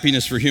center of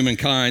happiness for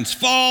humankind. It's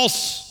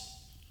false.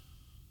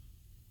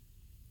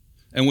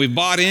 And we've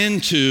bought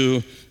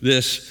into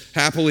this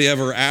happily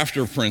ever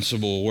after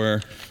principle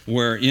where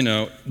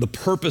the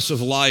purpose of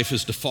life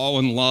is to fall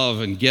in love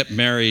and get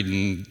married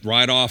and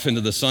ride off into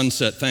the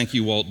sunset. Thank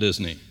you, Walt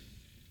Disney.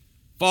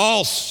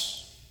 False.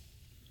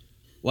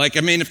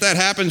 If that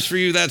happens for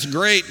you, that's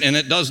great, and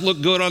it does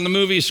look good on the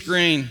movie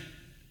screen.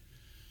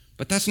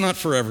 But that's not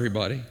for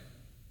everybody.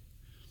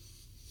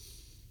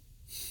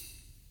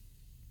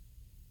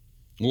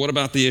 Well, what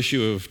about the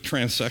issue of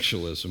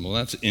transsexualism? Well,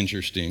 that's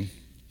interesting,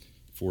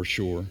 for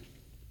sure.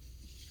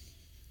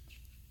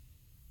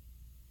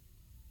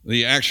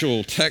 The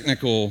actual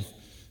technical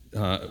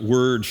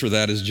word for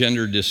that is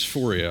gender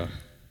dysphoria,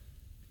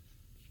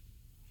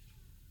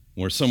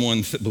 where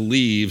someone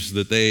believes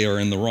that they are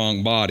in the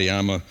wrong body.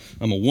 I'm a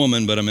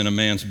woman, but I'm in a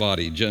man's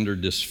body. Gender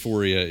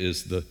dysphoria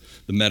is the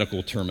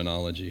medical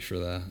terminology for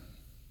that.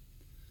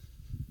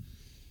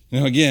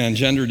 Now again,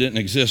 gender didn't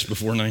exist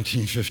before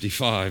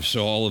 1955,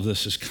 so all of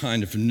this is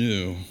kind of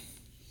new.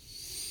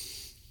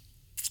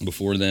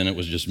 Before then, it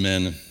was just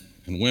men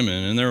and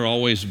women, and there have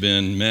always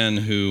been men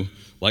who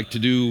like to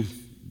do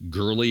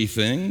girly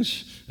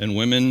things and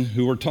women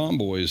who are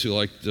tomboys who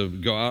like to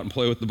go out and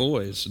play with the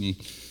boys. And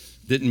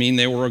didn't mean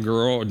they were a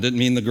girl, or didn't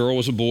mean the girl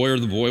was a boy or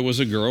the boy was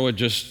a girl. It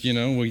just,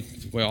 we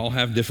all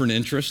have different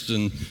interests,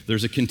 and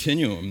there's a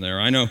continuum there.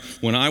 I know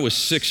when I was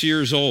 6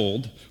 years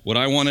old, what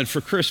I wanted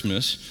for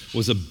Christmas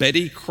was a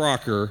Betty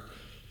Crocker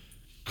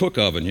cook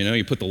oven.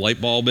 You put the light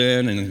bulb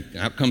in and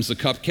out comes the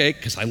cupcake,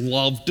 because I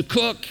love to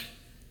cook.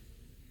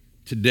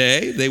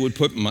 Today, they would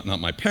put, not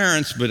my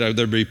parents, but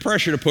there'd be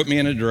pressure to put me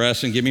in a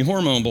dress and give me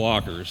hormone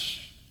blockers.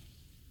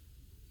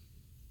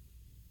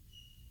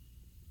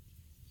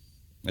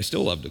 I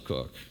still love to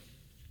cook.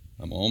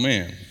 I'm all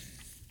man.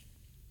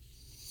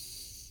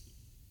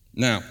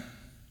 Now,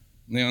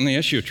 on the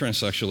issue of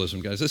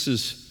transsexualism, guys,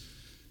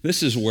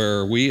 this is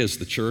where we as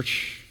the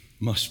church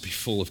must be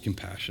full of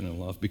compassion and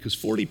love, because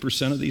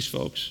 40% of these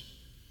folks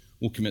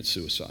will commit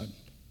suicide.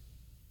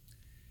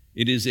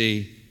 It is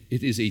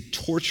a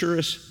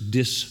torturous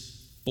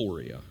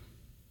dysphoria.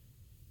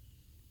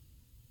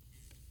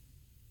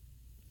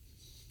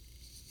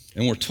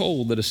 And we're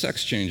told that a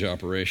sex change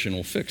operation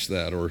will fix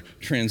that, or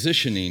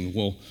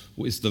transitioning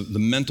is the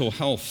mental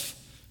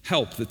health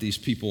help that these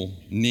people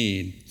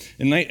need.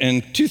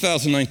 In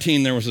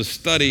 2019, there was a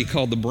study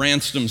called the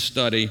Branston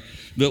Study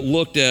that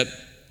looked at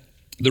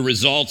the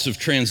results of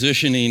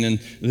transitioning and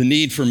the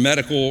need for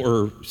medical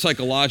or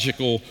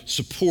psychological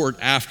support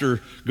after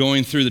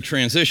going through the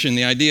transition.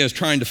 The idea is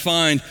trying to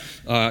find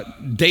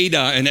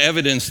data and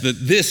evidence that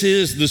this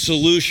is the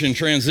solution,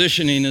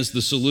 transitioning is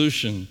the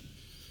solution.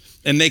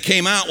 And they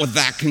came out with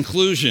that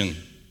conclusion.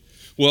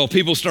 Well,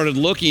 people started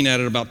looking at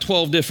it. About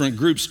 12 different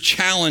groups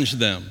challenged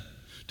them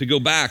to go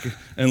back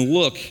and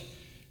look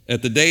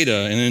at the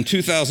data. And in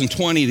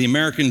 2020, the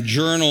American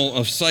Journal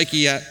of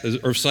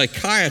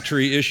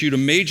Psychiatry issued a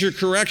major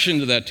correction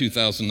to that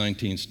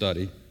 2019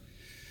 study.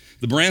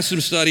 The Branston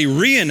study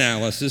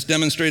reanalysis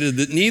demonstrated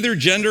that neither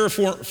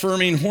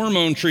gender-affirming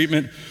hormone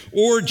treatment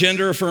or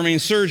gender-affirming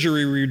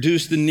surgery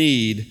reduced the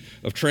need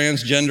of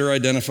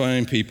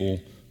transgender-identifying people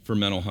for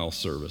mental health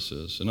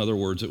services. In other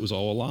words, it was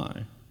all a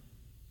lie.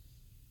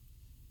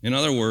 In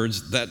other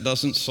words, that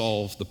doesn't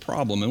solve the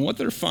problem. And what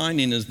they're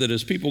finding is that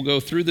as people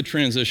go through the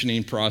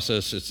transitioning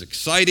process, it's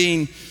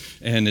exciting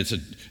and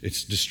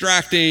it's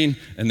distracting,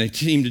 and they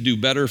seem to do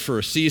better for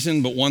a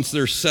season, but once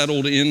they're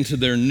settled into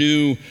their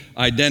new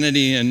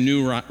identity and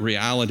new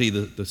reality,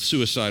 the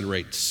suicide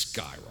rate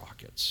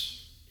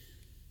skyrockets.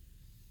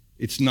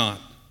 It's not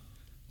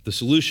the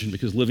solution,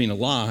 because living a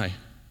lie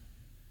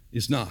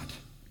is not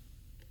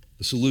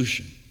the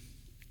solution.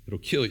 It'll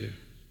kill you.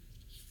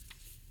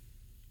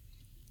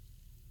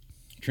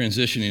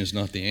 Transitioning is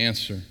not the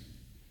answer.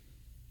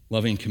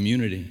 Loving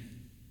community,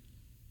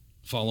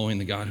 following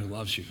the God who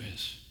loves you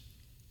is.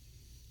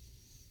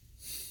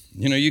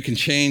 You can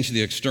change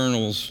the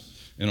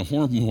externals in a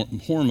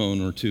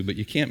hormone or two, but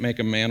you can't make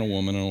a man a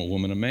woman and a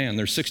woman a man.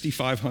 There's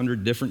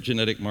 6,500 different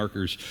genetic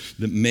markers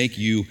that make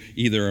you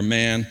either a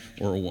man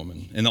or a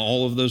woman. And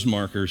all of those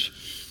markers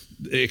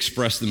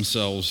express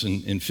themselves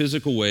in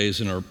physical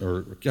ways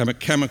or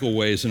chemical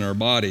ways in our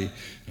body.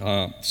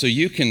 So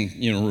you can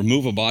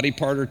remove a body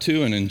part or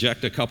two and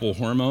inject a couple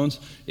hormones.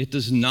 It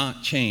does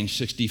not change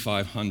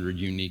 6,500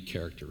 unique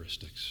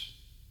characteristics.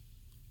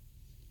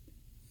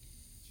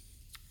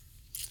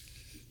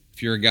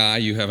 If you're a guy,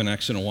 you have an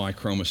X and a Y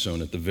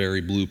chromosome at the very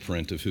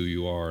blueprint of who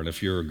you are. And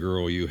if you're a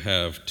girl, you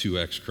have two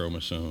X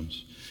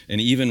chromosomes. And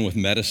even with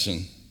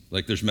medicine,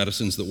 like there's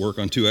medicines that work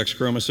on two X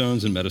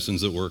chromosomes and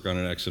medicines that work on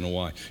an X and a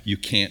Y. You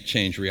can't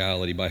change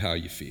reality by how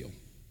you feel.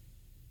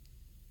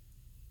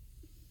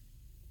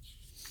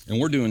 And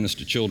we're doing this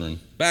to children.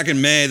 Back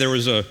in May, there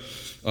was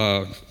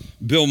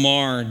Bill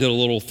Maher did a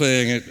little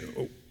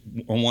thing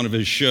on one of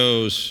his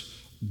shows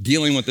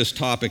dealing with this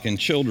topic in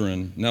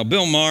children. Now,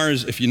 Bill Maher,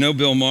 if you know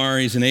Bill Maher,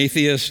 he's an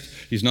atheist.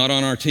 He's not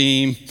on our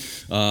team.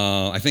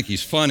 I think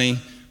he's funny,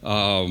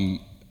 and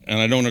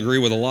I don't agree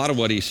with a lot of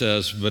what he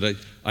says, but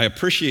I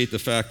appreciate the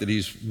fact that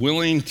he's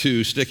willing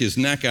to stick his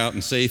neck out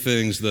and say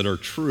things that are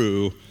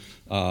true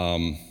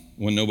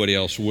when nobody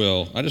else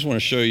will. I just want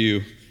to show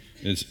you,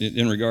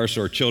 in regards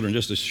to our children,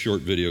 just a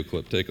short video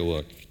clip. Take a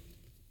look.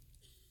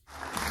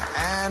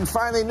 And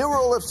finally, new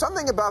rule: if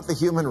something about the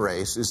human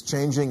race is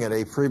changing at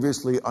a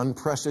previously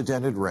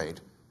unprecedented rate,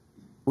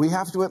 we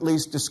have to at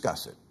least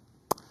discuss it.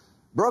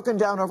 Broken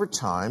down over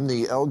time,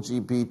 the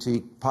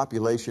LGBT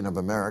population of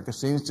America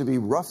seems to be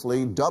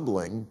roughly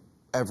doubling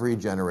every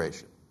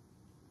generation.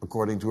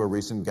 According to a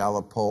recent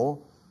Gallup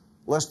poll,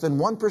 less than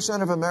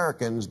 1% of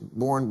Americans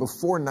born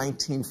before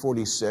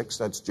 1946,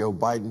 that's Joe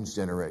Biden's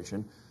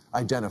generation,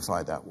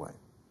 identify that way.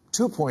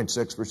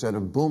 2.6%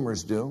 of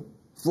boomers do,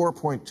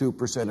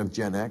 4.2% of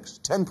Gen X,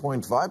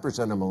 10.5%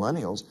 of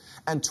millennials,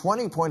 and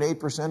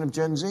 20.8% of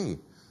Gen Z,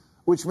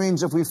 which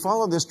means if we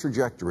follow this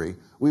trajectory,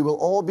 we will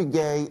all be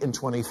gay in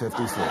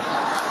 2054.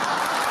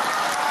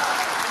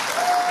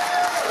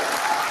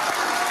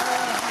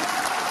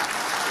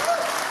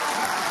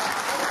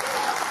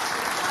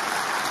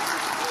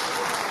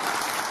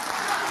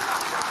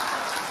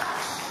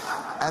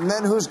 And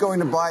then who's going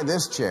to buy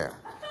this chair?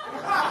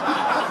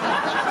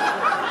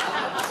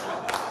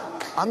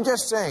 I'm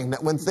just saying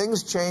that when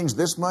things change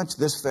this much,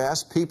 this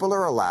fast, people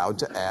are allowed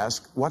to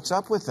ask, what's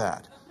up with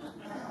that?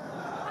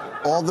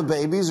 All the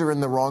babies are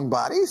in the wrong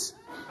bodies?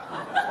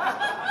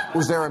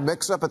 Was there a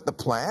mix-up at the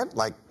plant,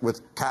 like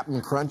with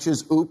Captain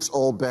Crunch's Oops,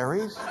 All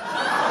Berries?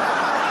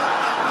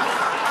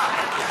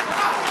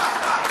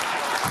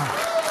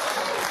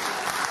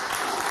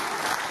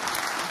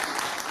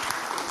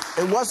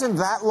 It wasn't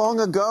that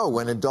long ago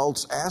when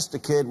adults asked a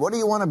kid, what do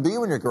you want to be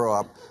when you grow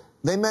up?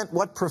 They meant,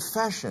 what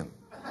profession?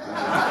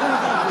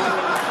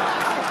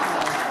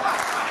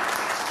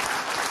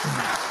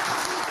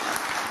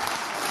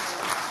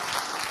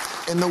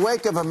 In the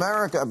wake of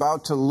America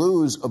about to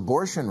lose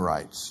abortion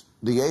rights,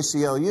 the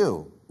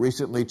ACLU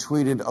recently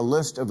tweeted a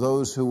list of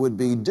those who would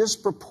be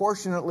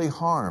disproportionately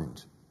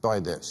harmed by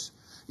this.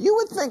 You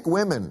would think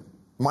women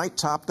might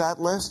top that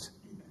list?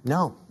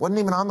 No, wasn't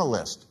even on the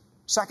list.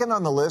 Second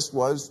on the list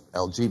was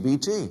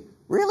LGBT.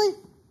 Really?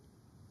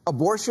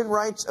 Abortion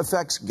rights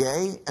affects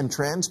gay and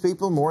trans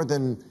people more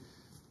than,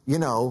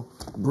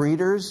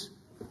 breeders?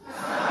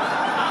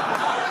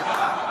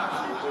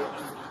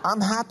 I'm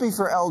happy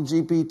for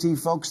LGBT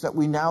folks that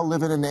we now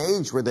live in an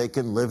age where they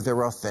can live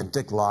their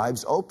authentic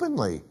lives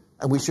openly.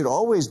 And we should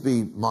always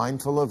be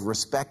mindful of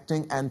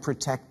respecting and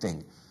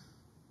protecting.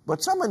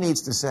 But someone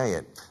needs to say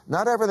it.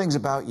 Not everything's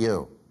about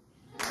you.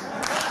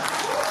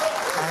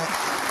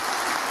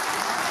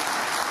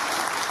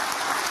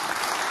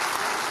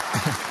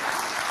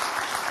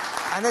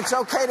 And it's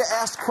okay to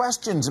ask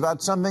questions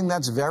about something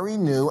that's very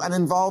new and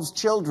involves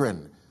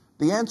children.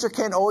 The answer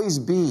can't always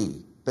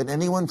be that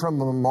anyone from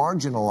a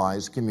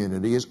marginalized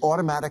community is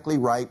automatically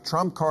right,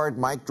 trump card,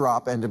 mic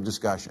drop, end of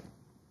discussion.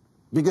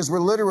 Because we're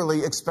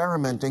literally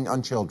experimenting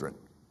on children.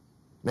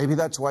 Maybe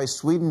that's why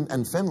Sweden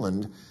and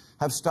Finland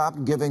have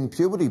stopped giving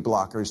puberty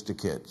blockers to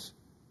kids.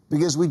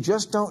 Because we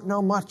just don't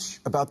know much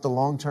about the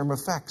long-term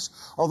effects.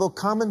 Although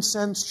common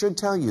sense should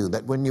tell you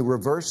that when you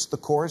reverse the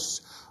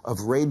course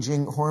of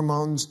raging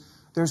hormones,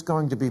 there's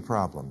going to be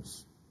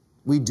problems.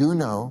 We do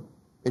know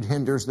it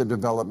hinders the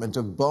development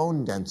of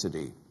bone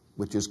density,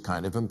 which is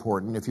kind of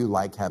important if you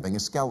like having a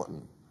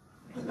skeleton.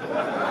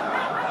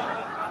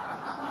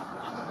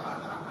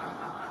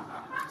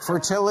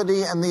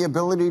 Fertility and the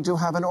ability to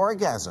have an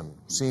orgasm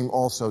seem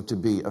also to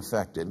be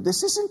affected.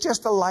 This isn't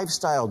just a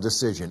lifestyle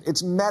decision,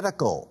 it's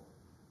medical.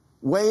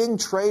 Weighing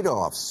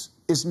trade-offs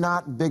is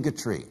not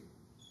bigotry.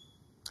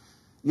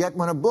 Yet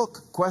when a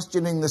book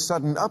questioning the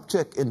sudden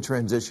uptick in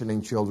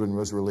transitioning children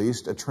was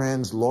released, a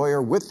trans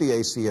lawyer with the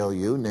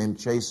ACLU named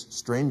Chase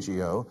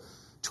Strangio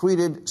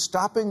tweeted,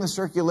 "Stopping the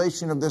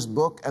circulation of this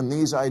book and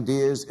these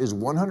ideas is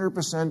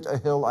 100% a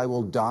hill I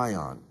will die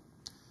on."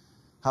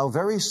 How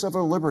very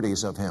civil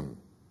liberties of him.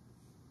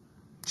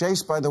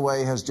 Chase, by the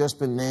way, has just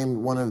been named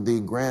one of the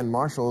grand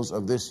marshals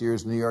of this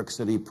year's New York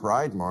City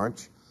Pride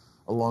March,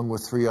 along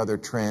with 3 other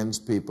trans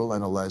people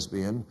and a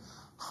lesbian.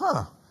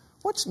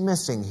 What's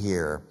missing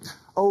here?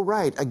 Oh,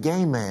 right, a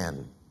gay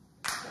man.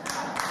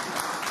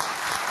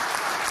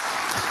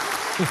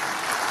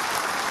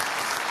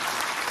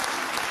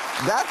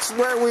 That's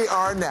where we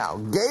are now.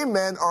 Gay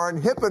men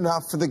aren't hip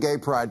enough for the gay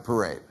pride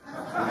parade.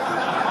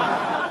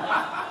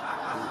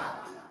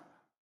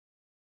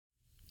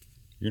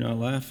 You're not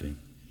laughing.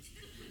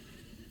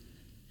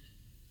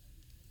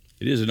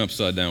 It is an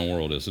upside-down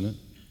world, isn't it?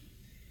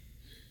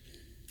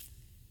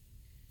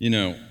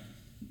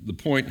 The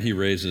point he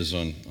raises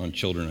on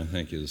children, I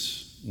think,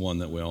 is one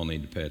that we all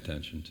need to pay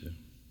attention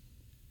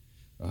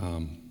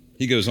to.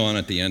 He goes on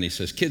at the end, he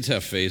says, kids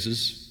have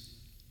phases.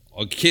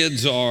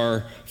 Kids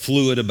are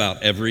fluid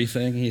about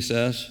everything, he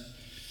says.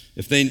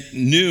 If they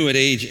knew at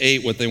age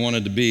 8 what they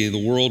wanted to be, the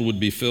world would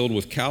be filled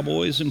with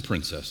cowboys and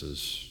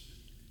princesses.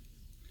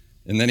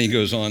 And then he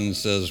goes on and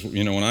says,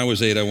 when I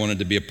was 8, I wanted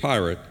to be a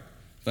pirate.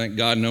 Thank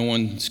God no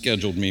one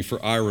scheduled me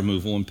for eye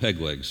removal and peg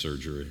leg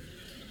surgery.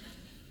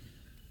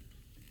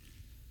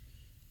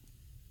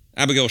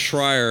 Abigail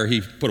Schreier,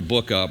 he put a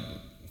book up,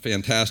 a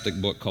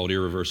fantastic book called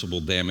Irreversible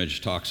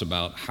Damage, talks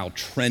about how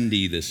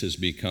trendy this has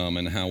become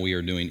and how we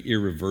are doing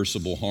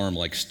irreversible harm,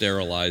 like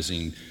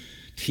sterilizing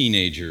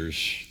teenagers,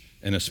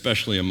 and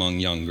especially among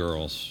young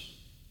girls.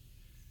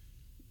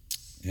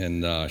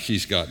 And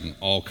she's gotten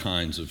all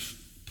kinds of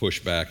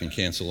pushback and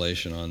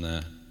cancellation on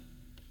that.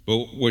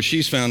 But what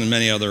she's found, and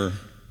many other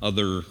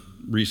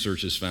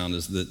research has found,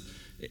 is that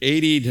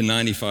 80 to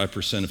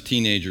 95% of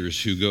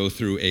teenagers who go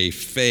through a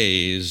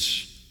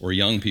phase, or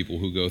young people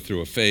who go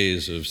through a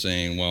phase of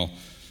saying, well,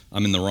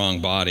 I'm in the wrong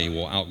body,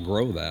 will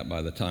outgrow that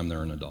by the time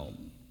they're an adult.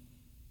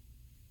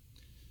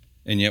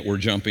 And yet we're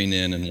jumping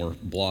in and we're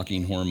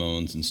blocking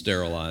hormones and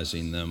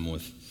sterilizing them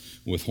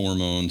with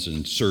hormones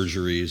and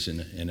surgeries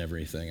and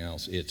everything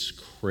else. It's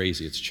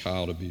crazy. It's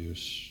child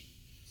abuse.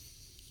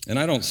 And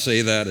I don't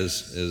say that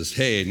as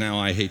hey, now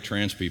I hate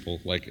trans people.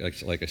 Like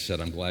I said,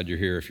 I'm glad you're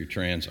here. If you're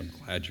trans, I'm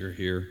glad you're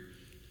here.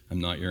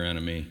 I'm not your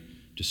enemy.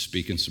 Just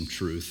speaking some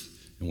truth.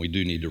 And we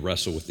do need to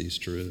wrestle with these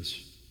truths.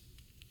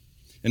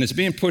 And it's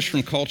being pushed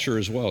from culture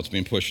as well. It's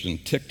being pushed in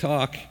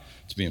TikTok.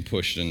 It's being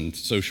pushed in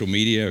social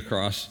media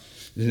across.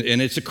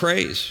 And it's a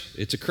craze.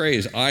 It's a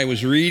craze. I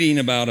was reading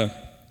about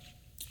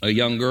a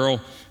young girl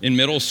in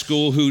middle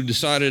school who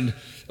decided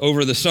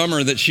over the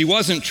summer that she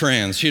wasn't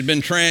trans. She had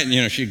been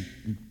trans, she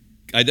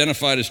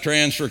identified as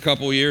trans for a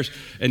couple of years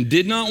and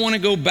did not want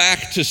to go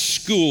back to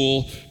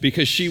school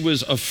because she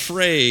was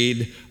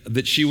afraid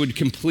that she would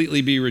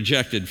completely be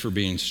rejected for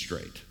being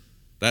straight.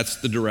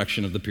 That's the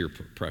direction of the peer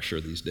pressure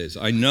these days.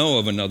 I know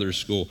of another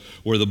school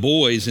where the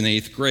boys in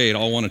 8th grade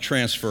all want to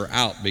transfer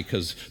out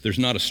because there's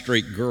not a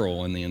straight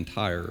girl in the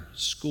entire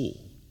school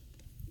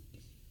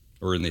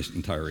or in the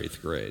entire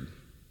 8th grade.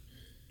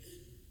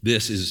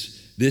 This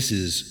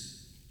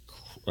is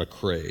a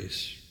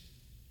craze.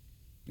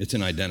 It's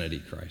an identity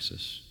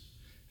crisis.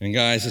 And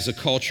guys, as a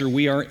culture,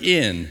 we are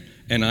in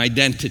an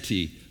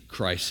identity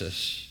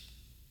crisis.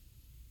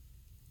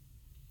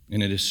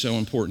 And it is so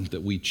important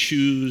that we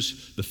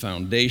choose the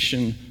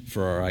foundation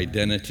for our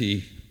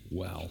identity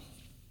well.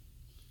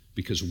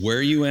 Because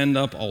where you end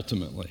up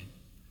ultimately,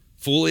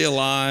 fully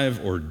alive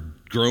or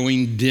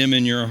growing dim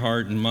in your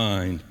heart and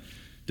mind,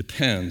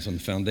 depends on the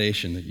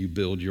foundation that you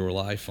build your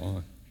life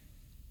on.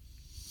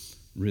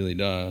 It really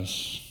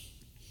does.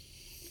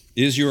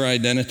 Is your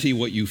identity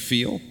what you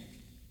feel?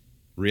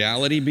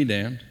 Reality be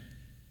damned.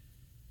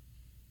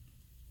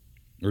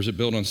 Or is it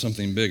built on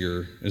something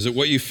bigger? Is it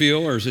what you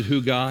feel, or is it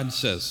who God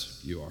says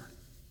you are?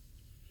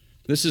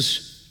 This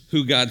is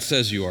who God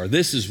says you are.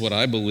 This is what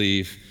I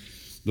believe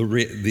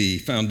the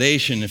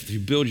foundation. If you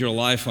build your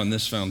life on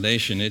this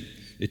foundation,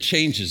 it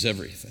changes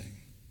everything.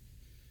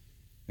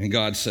 And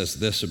God says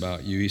this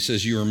about you. He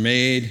says you are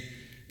made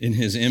in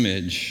his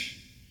image.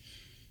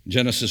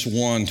 Genesis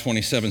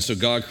 1:27, so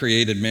God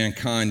created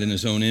mankind in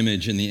his own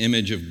image. In the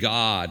image of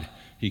God,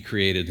 he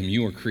created them.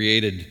 You were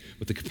created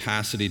with the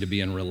capacity to be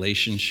in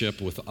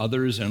relationship with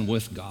others and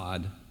with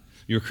God.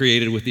 You're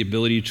created with the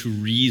ability to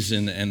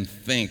reason and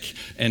think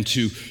and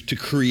to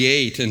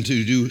create and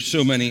to do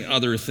so many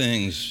other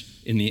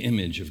things in the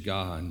image of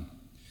God.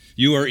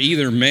 You are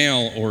either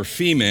male or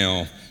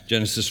female.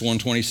 Genesis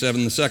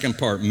 1:27, the second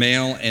part,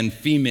 male and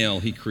female,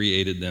 he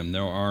created them.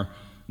 There are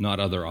not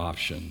other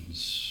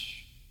options.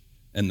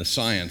 And the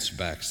science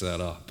backs that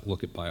up.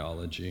 Look at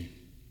biology.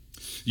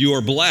 You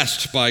are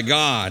blessed by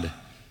God.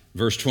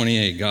 Verse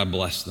 28, God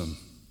blessed them.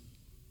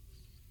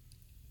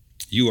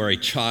 You are a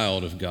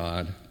child of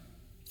God.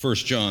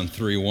 1 John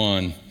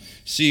 3:1,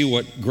 see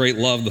what great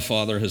love the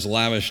Father has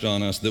lavished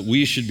on us, that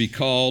we should be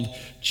called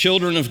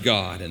children of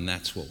God, and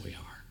that's what we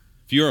are.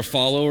 If you're a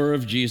follower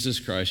of Jesus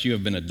Christ, you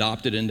have been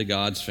adopted into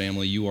God's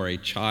family, you are a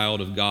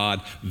child of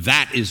God.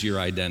 That is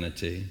your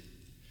identity.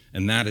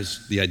 And that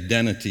is the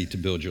identity to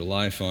build your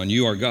life on.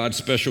 You are God's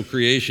special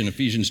creation,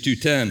 Ephesians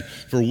 2:10.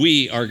 For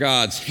we are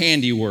God's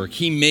handiwork.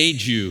 He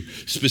made you,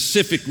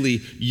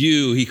 specifically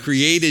you. He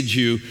created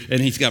you,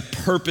 and he's got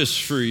purpose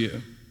for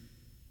you.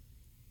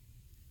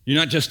 You're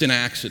not just an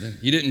accident.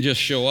 You didn't just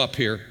show up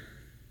here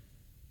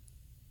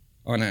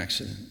on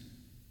accident.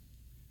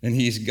 And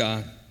he's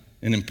got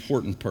an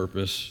important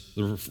purpose.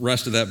 The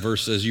rest of that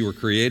verse says you were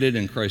created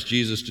in Christ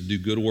Jesus to do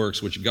good works,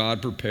 which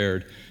God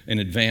prepared in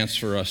advance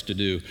for us to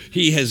do.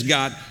 He has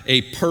got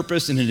a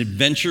purpose and an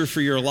adventure for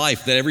your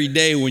life that every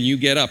day when you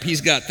get up, he's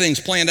got things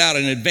planned out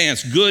in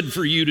advance, good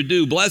for you to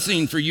do,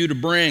 blessing for you to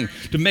bring,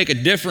 to make a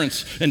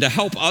difference, and to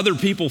help other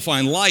people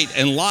find light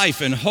and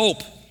life and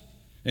hope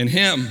in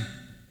him.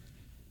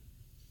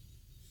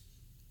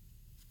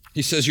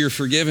 He says you're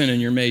forgiven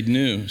and you're made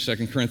new.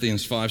 2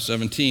 Corinthians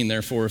 5:17,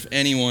 therefore, if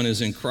anyone is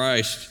in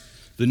Christ,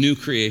 the new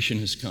creation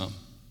has come.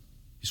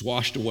 He's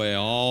washed away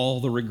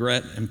all the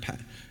regret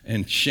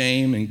and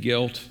shame and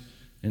guilt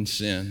and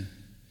sin.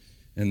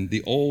 And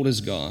the old is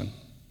gone.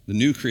 The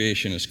new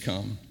creation has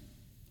come.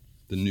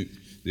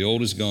 The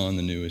old is gone,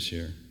 the new is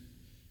here.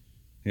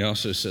 He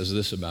also says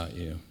this about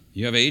you.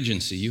 You have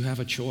agency. You have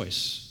a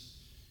choice.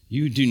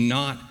 You do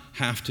not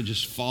have to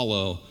just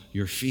follow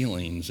your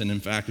feelings. And in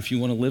fact, if you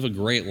want to live a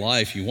great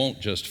life, you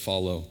won't just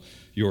follow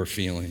your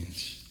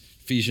feelings.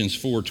 Ephesians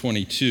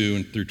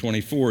 4:22 through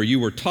 24, you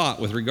were taught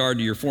with regard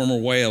to your former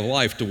way of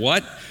life to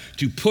what?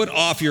 To put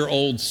off your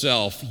old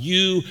self.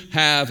 You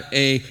have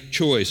a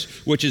choice,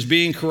 which is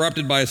being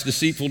corrupted by its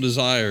deceitful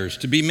desires,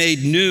 to be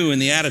made new in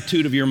the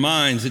attitude of your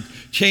minds. It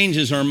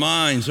changes our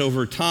minds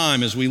over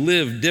time as we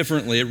live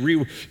differently.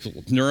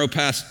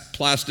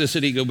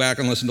 Neuroplasticity, go back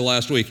and listen to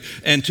last week.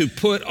 And to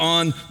put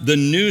on the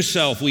new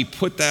self, we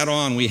put that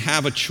on. We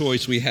have a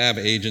choice. We have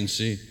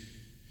agency.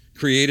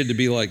 Created to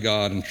be like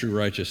God in true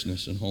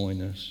righteousness and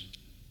holiness.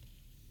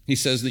 He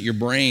says that your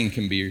brain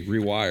can be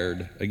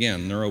rewired.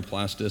 Again,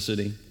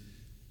 neuroplasticity.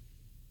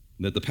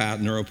 That the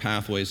neural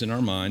pathways in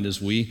our mind,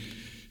 as we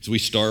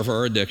starve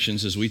our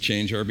addictions, as we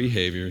change our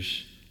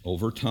behaviors,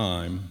 over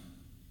time,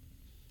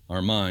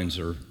 our minds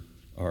are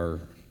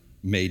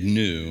made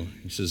new.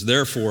 He says,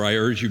 therefore, I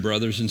urge you,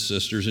 brothers and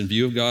sisters, in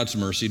view of God's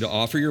mercy, to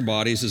offer your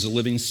bodies as a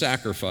living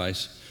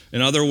sacrifice.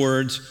 In other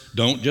words,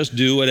 don't just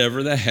do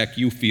whatever the heck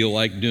you feel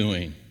like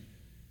doing.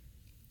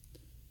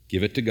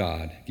 Give it to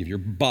God. Give your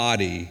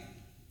body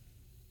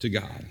to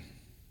God.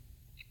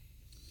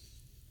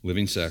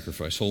 Living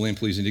sacrifice, holy and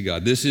pleasing to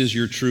God. This is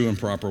your true and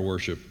proper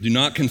worship. Do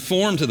not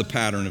conform to the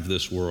pattern of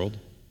this world.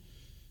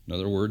 In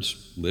other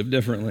words, live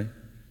differently,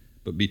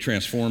 but be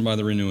transformed by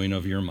the renewing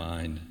of your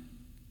mind.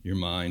 Your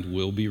mind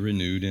will be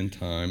renewed in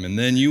time, and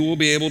then you will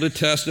be able to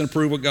test and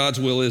approve what God's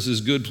will is,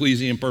 his good,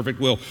 pleasing, and perfect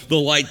will. The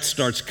light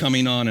starts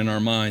coming on in our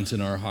minds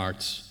and our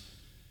hearts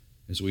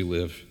as we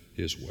live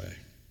his way.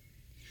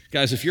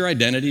 Guys, if your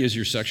identity is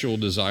your sexual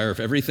desire, if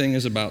everything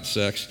is about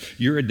sex,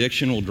 your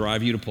addiction will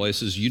drive you to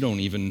places you don't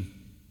even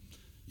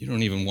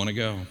want to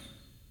go.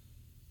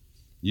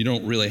 You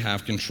don't really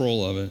have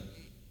control of it.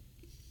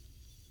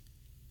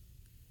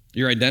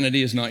 Your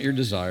identity is not your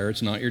desire.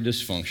 It's not your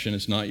dysfunction.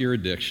 It's not your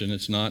addiction.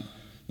 It's not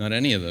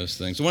any of those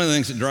things. One of the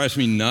things that drives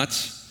me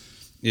nuts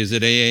is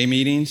at AA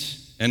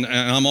meetings, and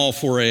I'm all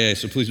for AA,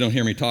 so please don't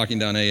hear me talking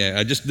down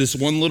AA. This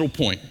one little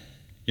point.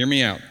 Hear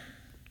me out.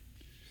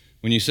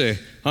 When you say,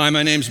 hi,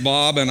 my name's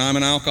Bob, and I'm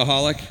an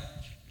alcoholic.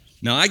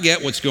 Now, I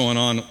get what's going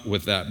on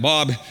with that.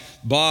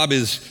 Bob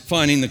is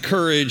finding the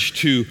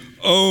courage to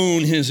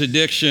own his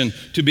addiction,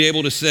 to be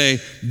able to say,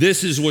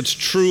 this is what's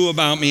true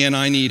about me, and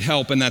I need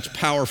help, and that's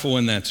powerful,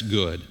 and that's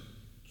good.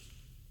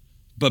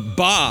 But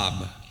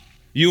Bob,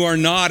 you are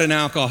not an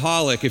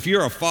alcoholic. If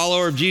you're a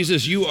follower of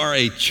Jesus, you are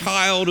a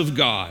child of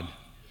God.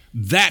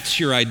 That's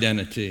your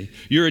identity.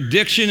 Your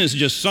addiction is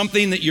just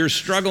something that you're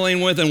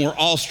struggling with, and we're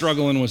all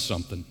struggling with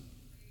something.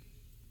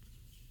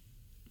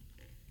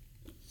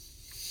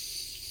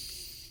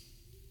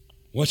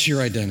 What's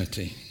your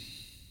identity?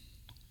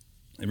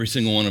 Every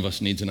single one of us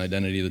needs an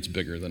identity that's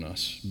bigger than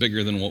us,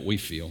 bigger than what we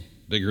feel,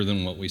 bigger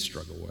than what we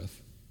struggle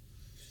with.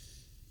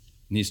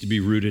 It needs to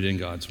be rooted in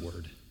God's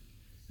word.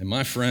 And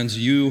my friends,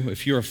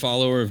 if you're a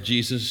follower of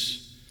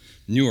Jesus,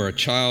 you are a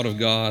child of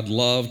God,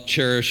 loved,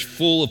 cherished,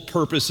 full of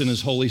purpose in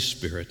his Holy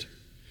Spirit.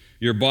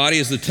 Your body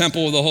is the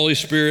temple of the Holy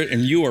Spirit,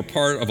 and you are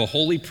part of a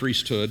holy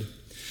priesthood.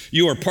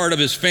 You are part of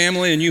his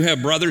family, and you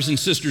have brothers and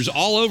sisters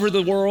all over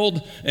the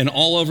world and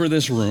all over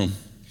this room.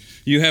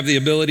 You have the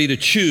ability to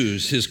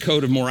choose his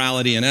code of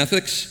morality and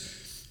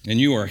ethics, and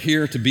you are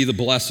here to be the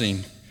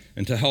blessing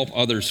and to help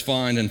others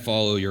find and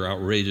follow your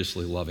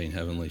outrageously loving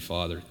Heavenly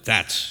Father.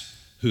 That's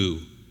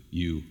who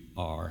you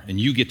are, and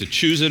you get to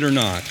choose it or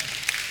not.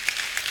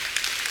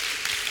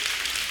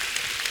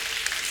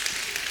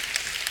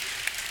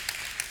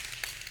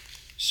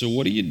 So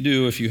what do you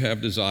do if you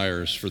have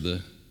desires for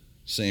the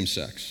same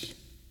sex,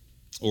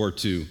 or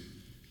to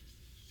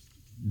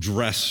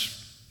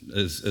dress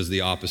as the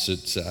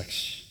opposite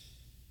sex?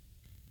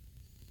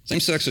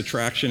 Same-sex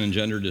attraction and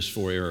gender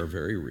dysphoria are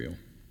very real.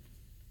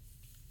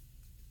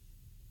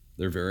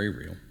 They're very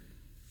real.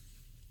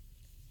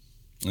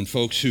 And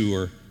folks who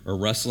are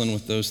wrestling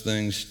with those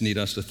things need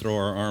us to throw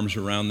our arms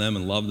around them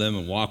and love them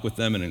and walk with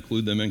them and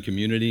include them in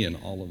community and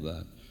all of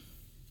that.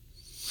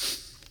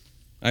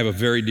 I have a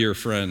very dear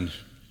friend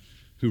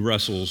who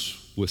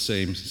wrestles with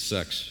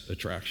same-sex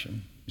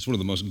attraction. He's one of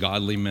the most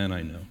godly men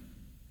I know.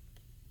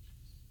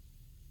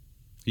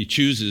 He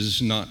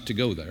chooses not to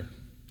go there.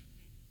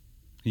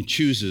 He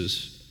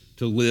chooses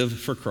to live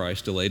for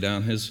Christ, to lay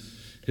down his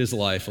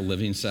life, a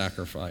living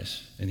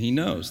sacrifice. And he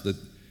knows that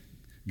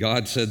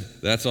God said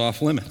that's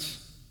off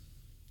limits.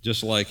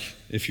 Just like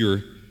if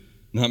you're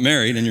not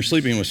married and you're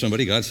sleeping with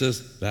somebody, God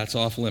says that's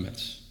off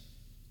limits.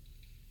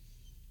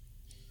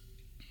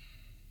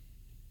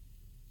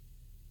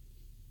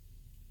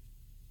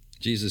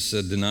 Jesus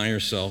said, deny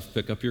yourself,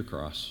 pick up your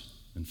cross,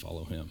 and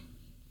follow him.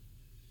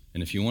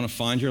 And if you want to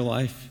find your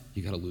life,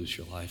 you got to lose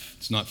your life.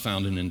 It's not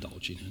found in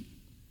indulging it.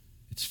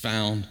 It's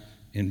found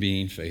in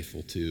being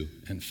faithful to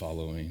and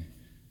following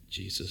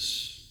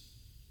Jesus.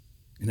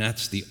 And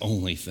that's the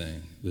only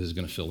thing that is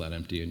going to fill that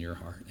empty in your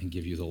heart and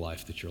give you the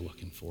life that you're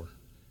looking for.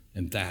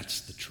 And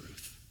that's the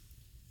truth.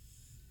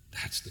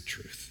 That's the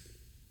truth.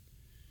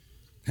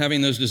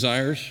 Having those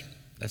desires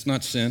That's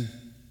not sin.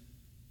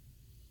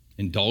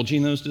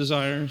 Indulging those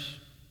desires,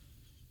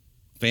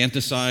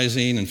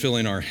 fantasizing and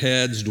filling our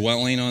heads,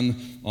 dwelling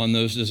on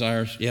those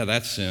desires, yeah,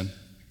 that's sin.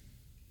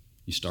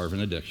 You starve an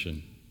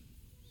addiction.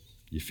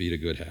 You feed a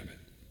good habit.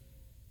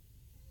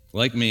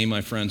 Like me,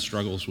 my friend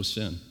struggles with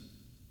sin.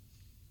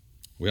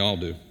 We all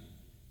do.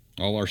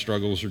 All our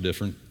struggles are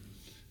different,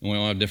 and we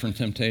all have different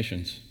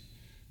temptations.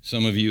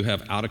 Some of you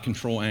have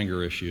out-of-control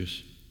anger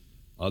issues.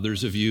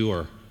 Others of you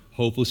are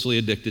hopelessly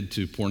addicted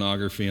to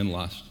pornography and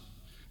lust.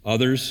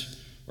 Others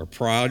are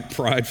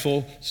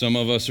prideful. Some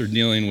of us are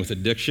dealing with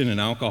addiction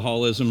and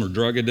alcoholism or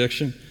drug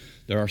addiction.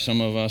 There are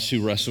some of us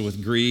who wrestle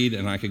with greed,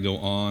 and I could go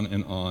on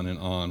and on and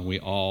on. We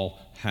all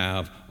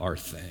have our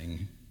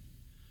thing.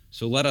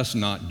 So let us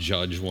not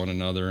judge one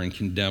another and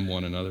condemn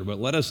one another, but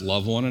let us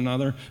love one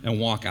another and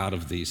walk out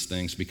of these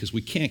things, because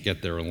we can't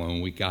get there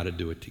alone. We got to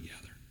do it together.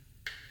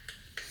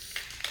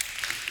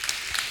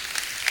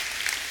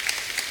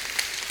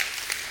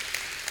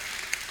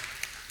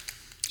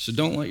 So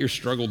don't let your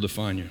struggle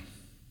define you.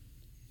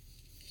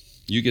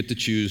 You get to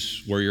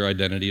choose where your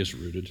identity is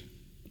rooted,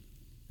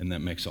 and that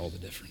makes all the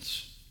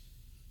difference.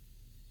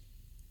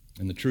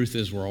 And the truth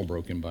is, we're all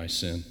broken by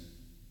sin.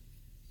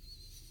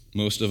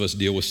 Most of us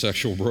deal with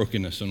sexual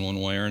brokenness in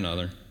one way or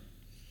another.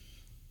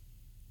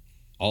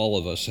 All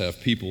of us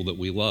have people that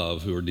we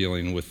love who are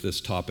dealing with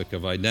this topic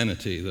of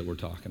identity that we're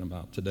talking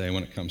about today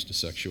when it comes to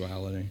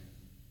sexuality.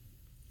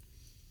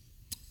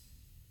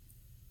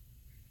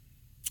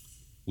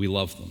 We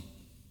love them.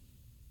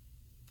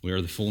 We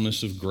are the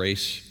fullness of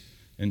grace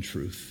and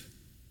truth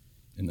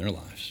in their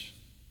lives.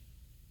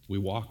 We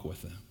walk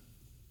with them.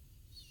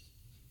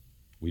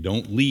 We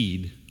don't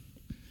lead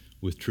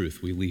with truth,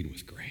 we lead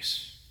with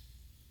grace.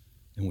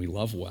 And we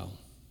love well,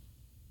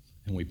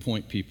 and we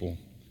point people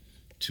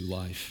to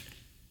life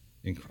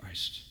in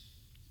Christ.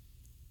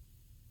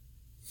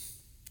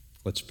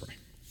 Let's pray.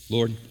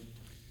 Lord,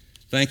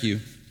 thank you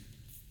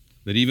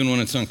that even when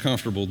it's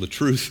uncomfortable, the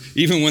truth,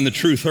 even when the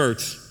truth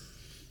hurts,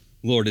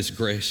 Lord, it's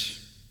grace.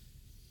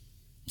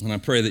 And I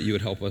pray that you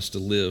would help us to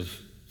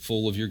live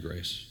full of your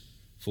grace,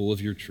 full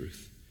of your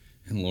truth.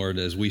 And Lord,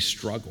 as we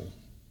struggle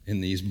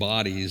in these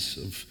bodies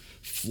of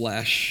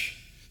flesh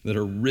that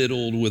are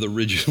riddled with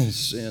original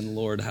sin,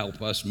 Lord,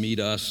 help us, meet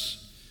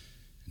us,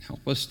 and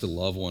help us to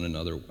love one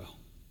another well.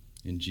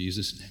 In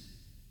Jesus' name,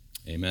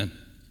 amen.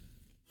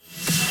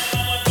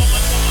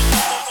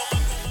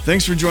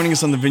 Thanks for joining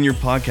us on the Vineyard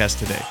Podcast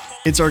today.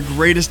 It's our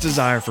greatest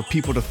desire for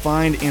people to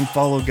find and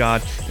follow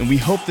God, and we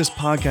hope this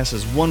podcast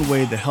is one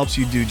way that helps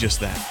you do just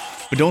that.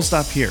 But don't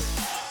stop here.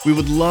 We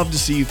would love to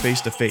see you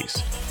face to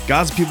face.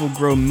 God's people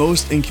grow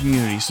most in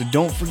community, so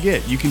don't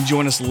forget you can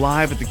join us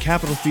live at the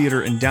Capitol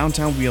Theater in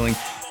downtown Wheeling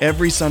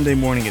every Sunday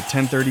morning at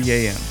 10:30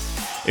 a.m.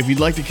 If you'd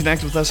like to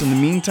connect with us in the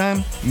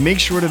meantime, make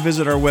sure to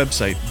visit our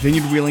website,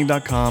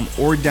 vineyardwheeling.com,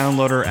 or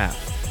download our app.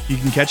 You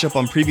can catch up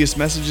on previous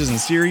messages and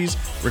series,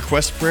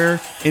 request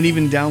prayer, and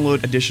even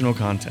download additional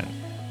content.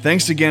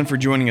 Thanks again for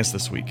joining us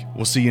this week.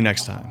 We'll see you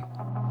next time.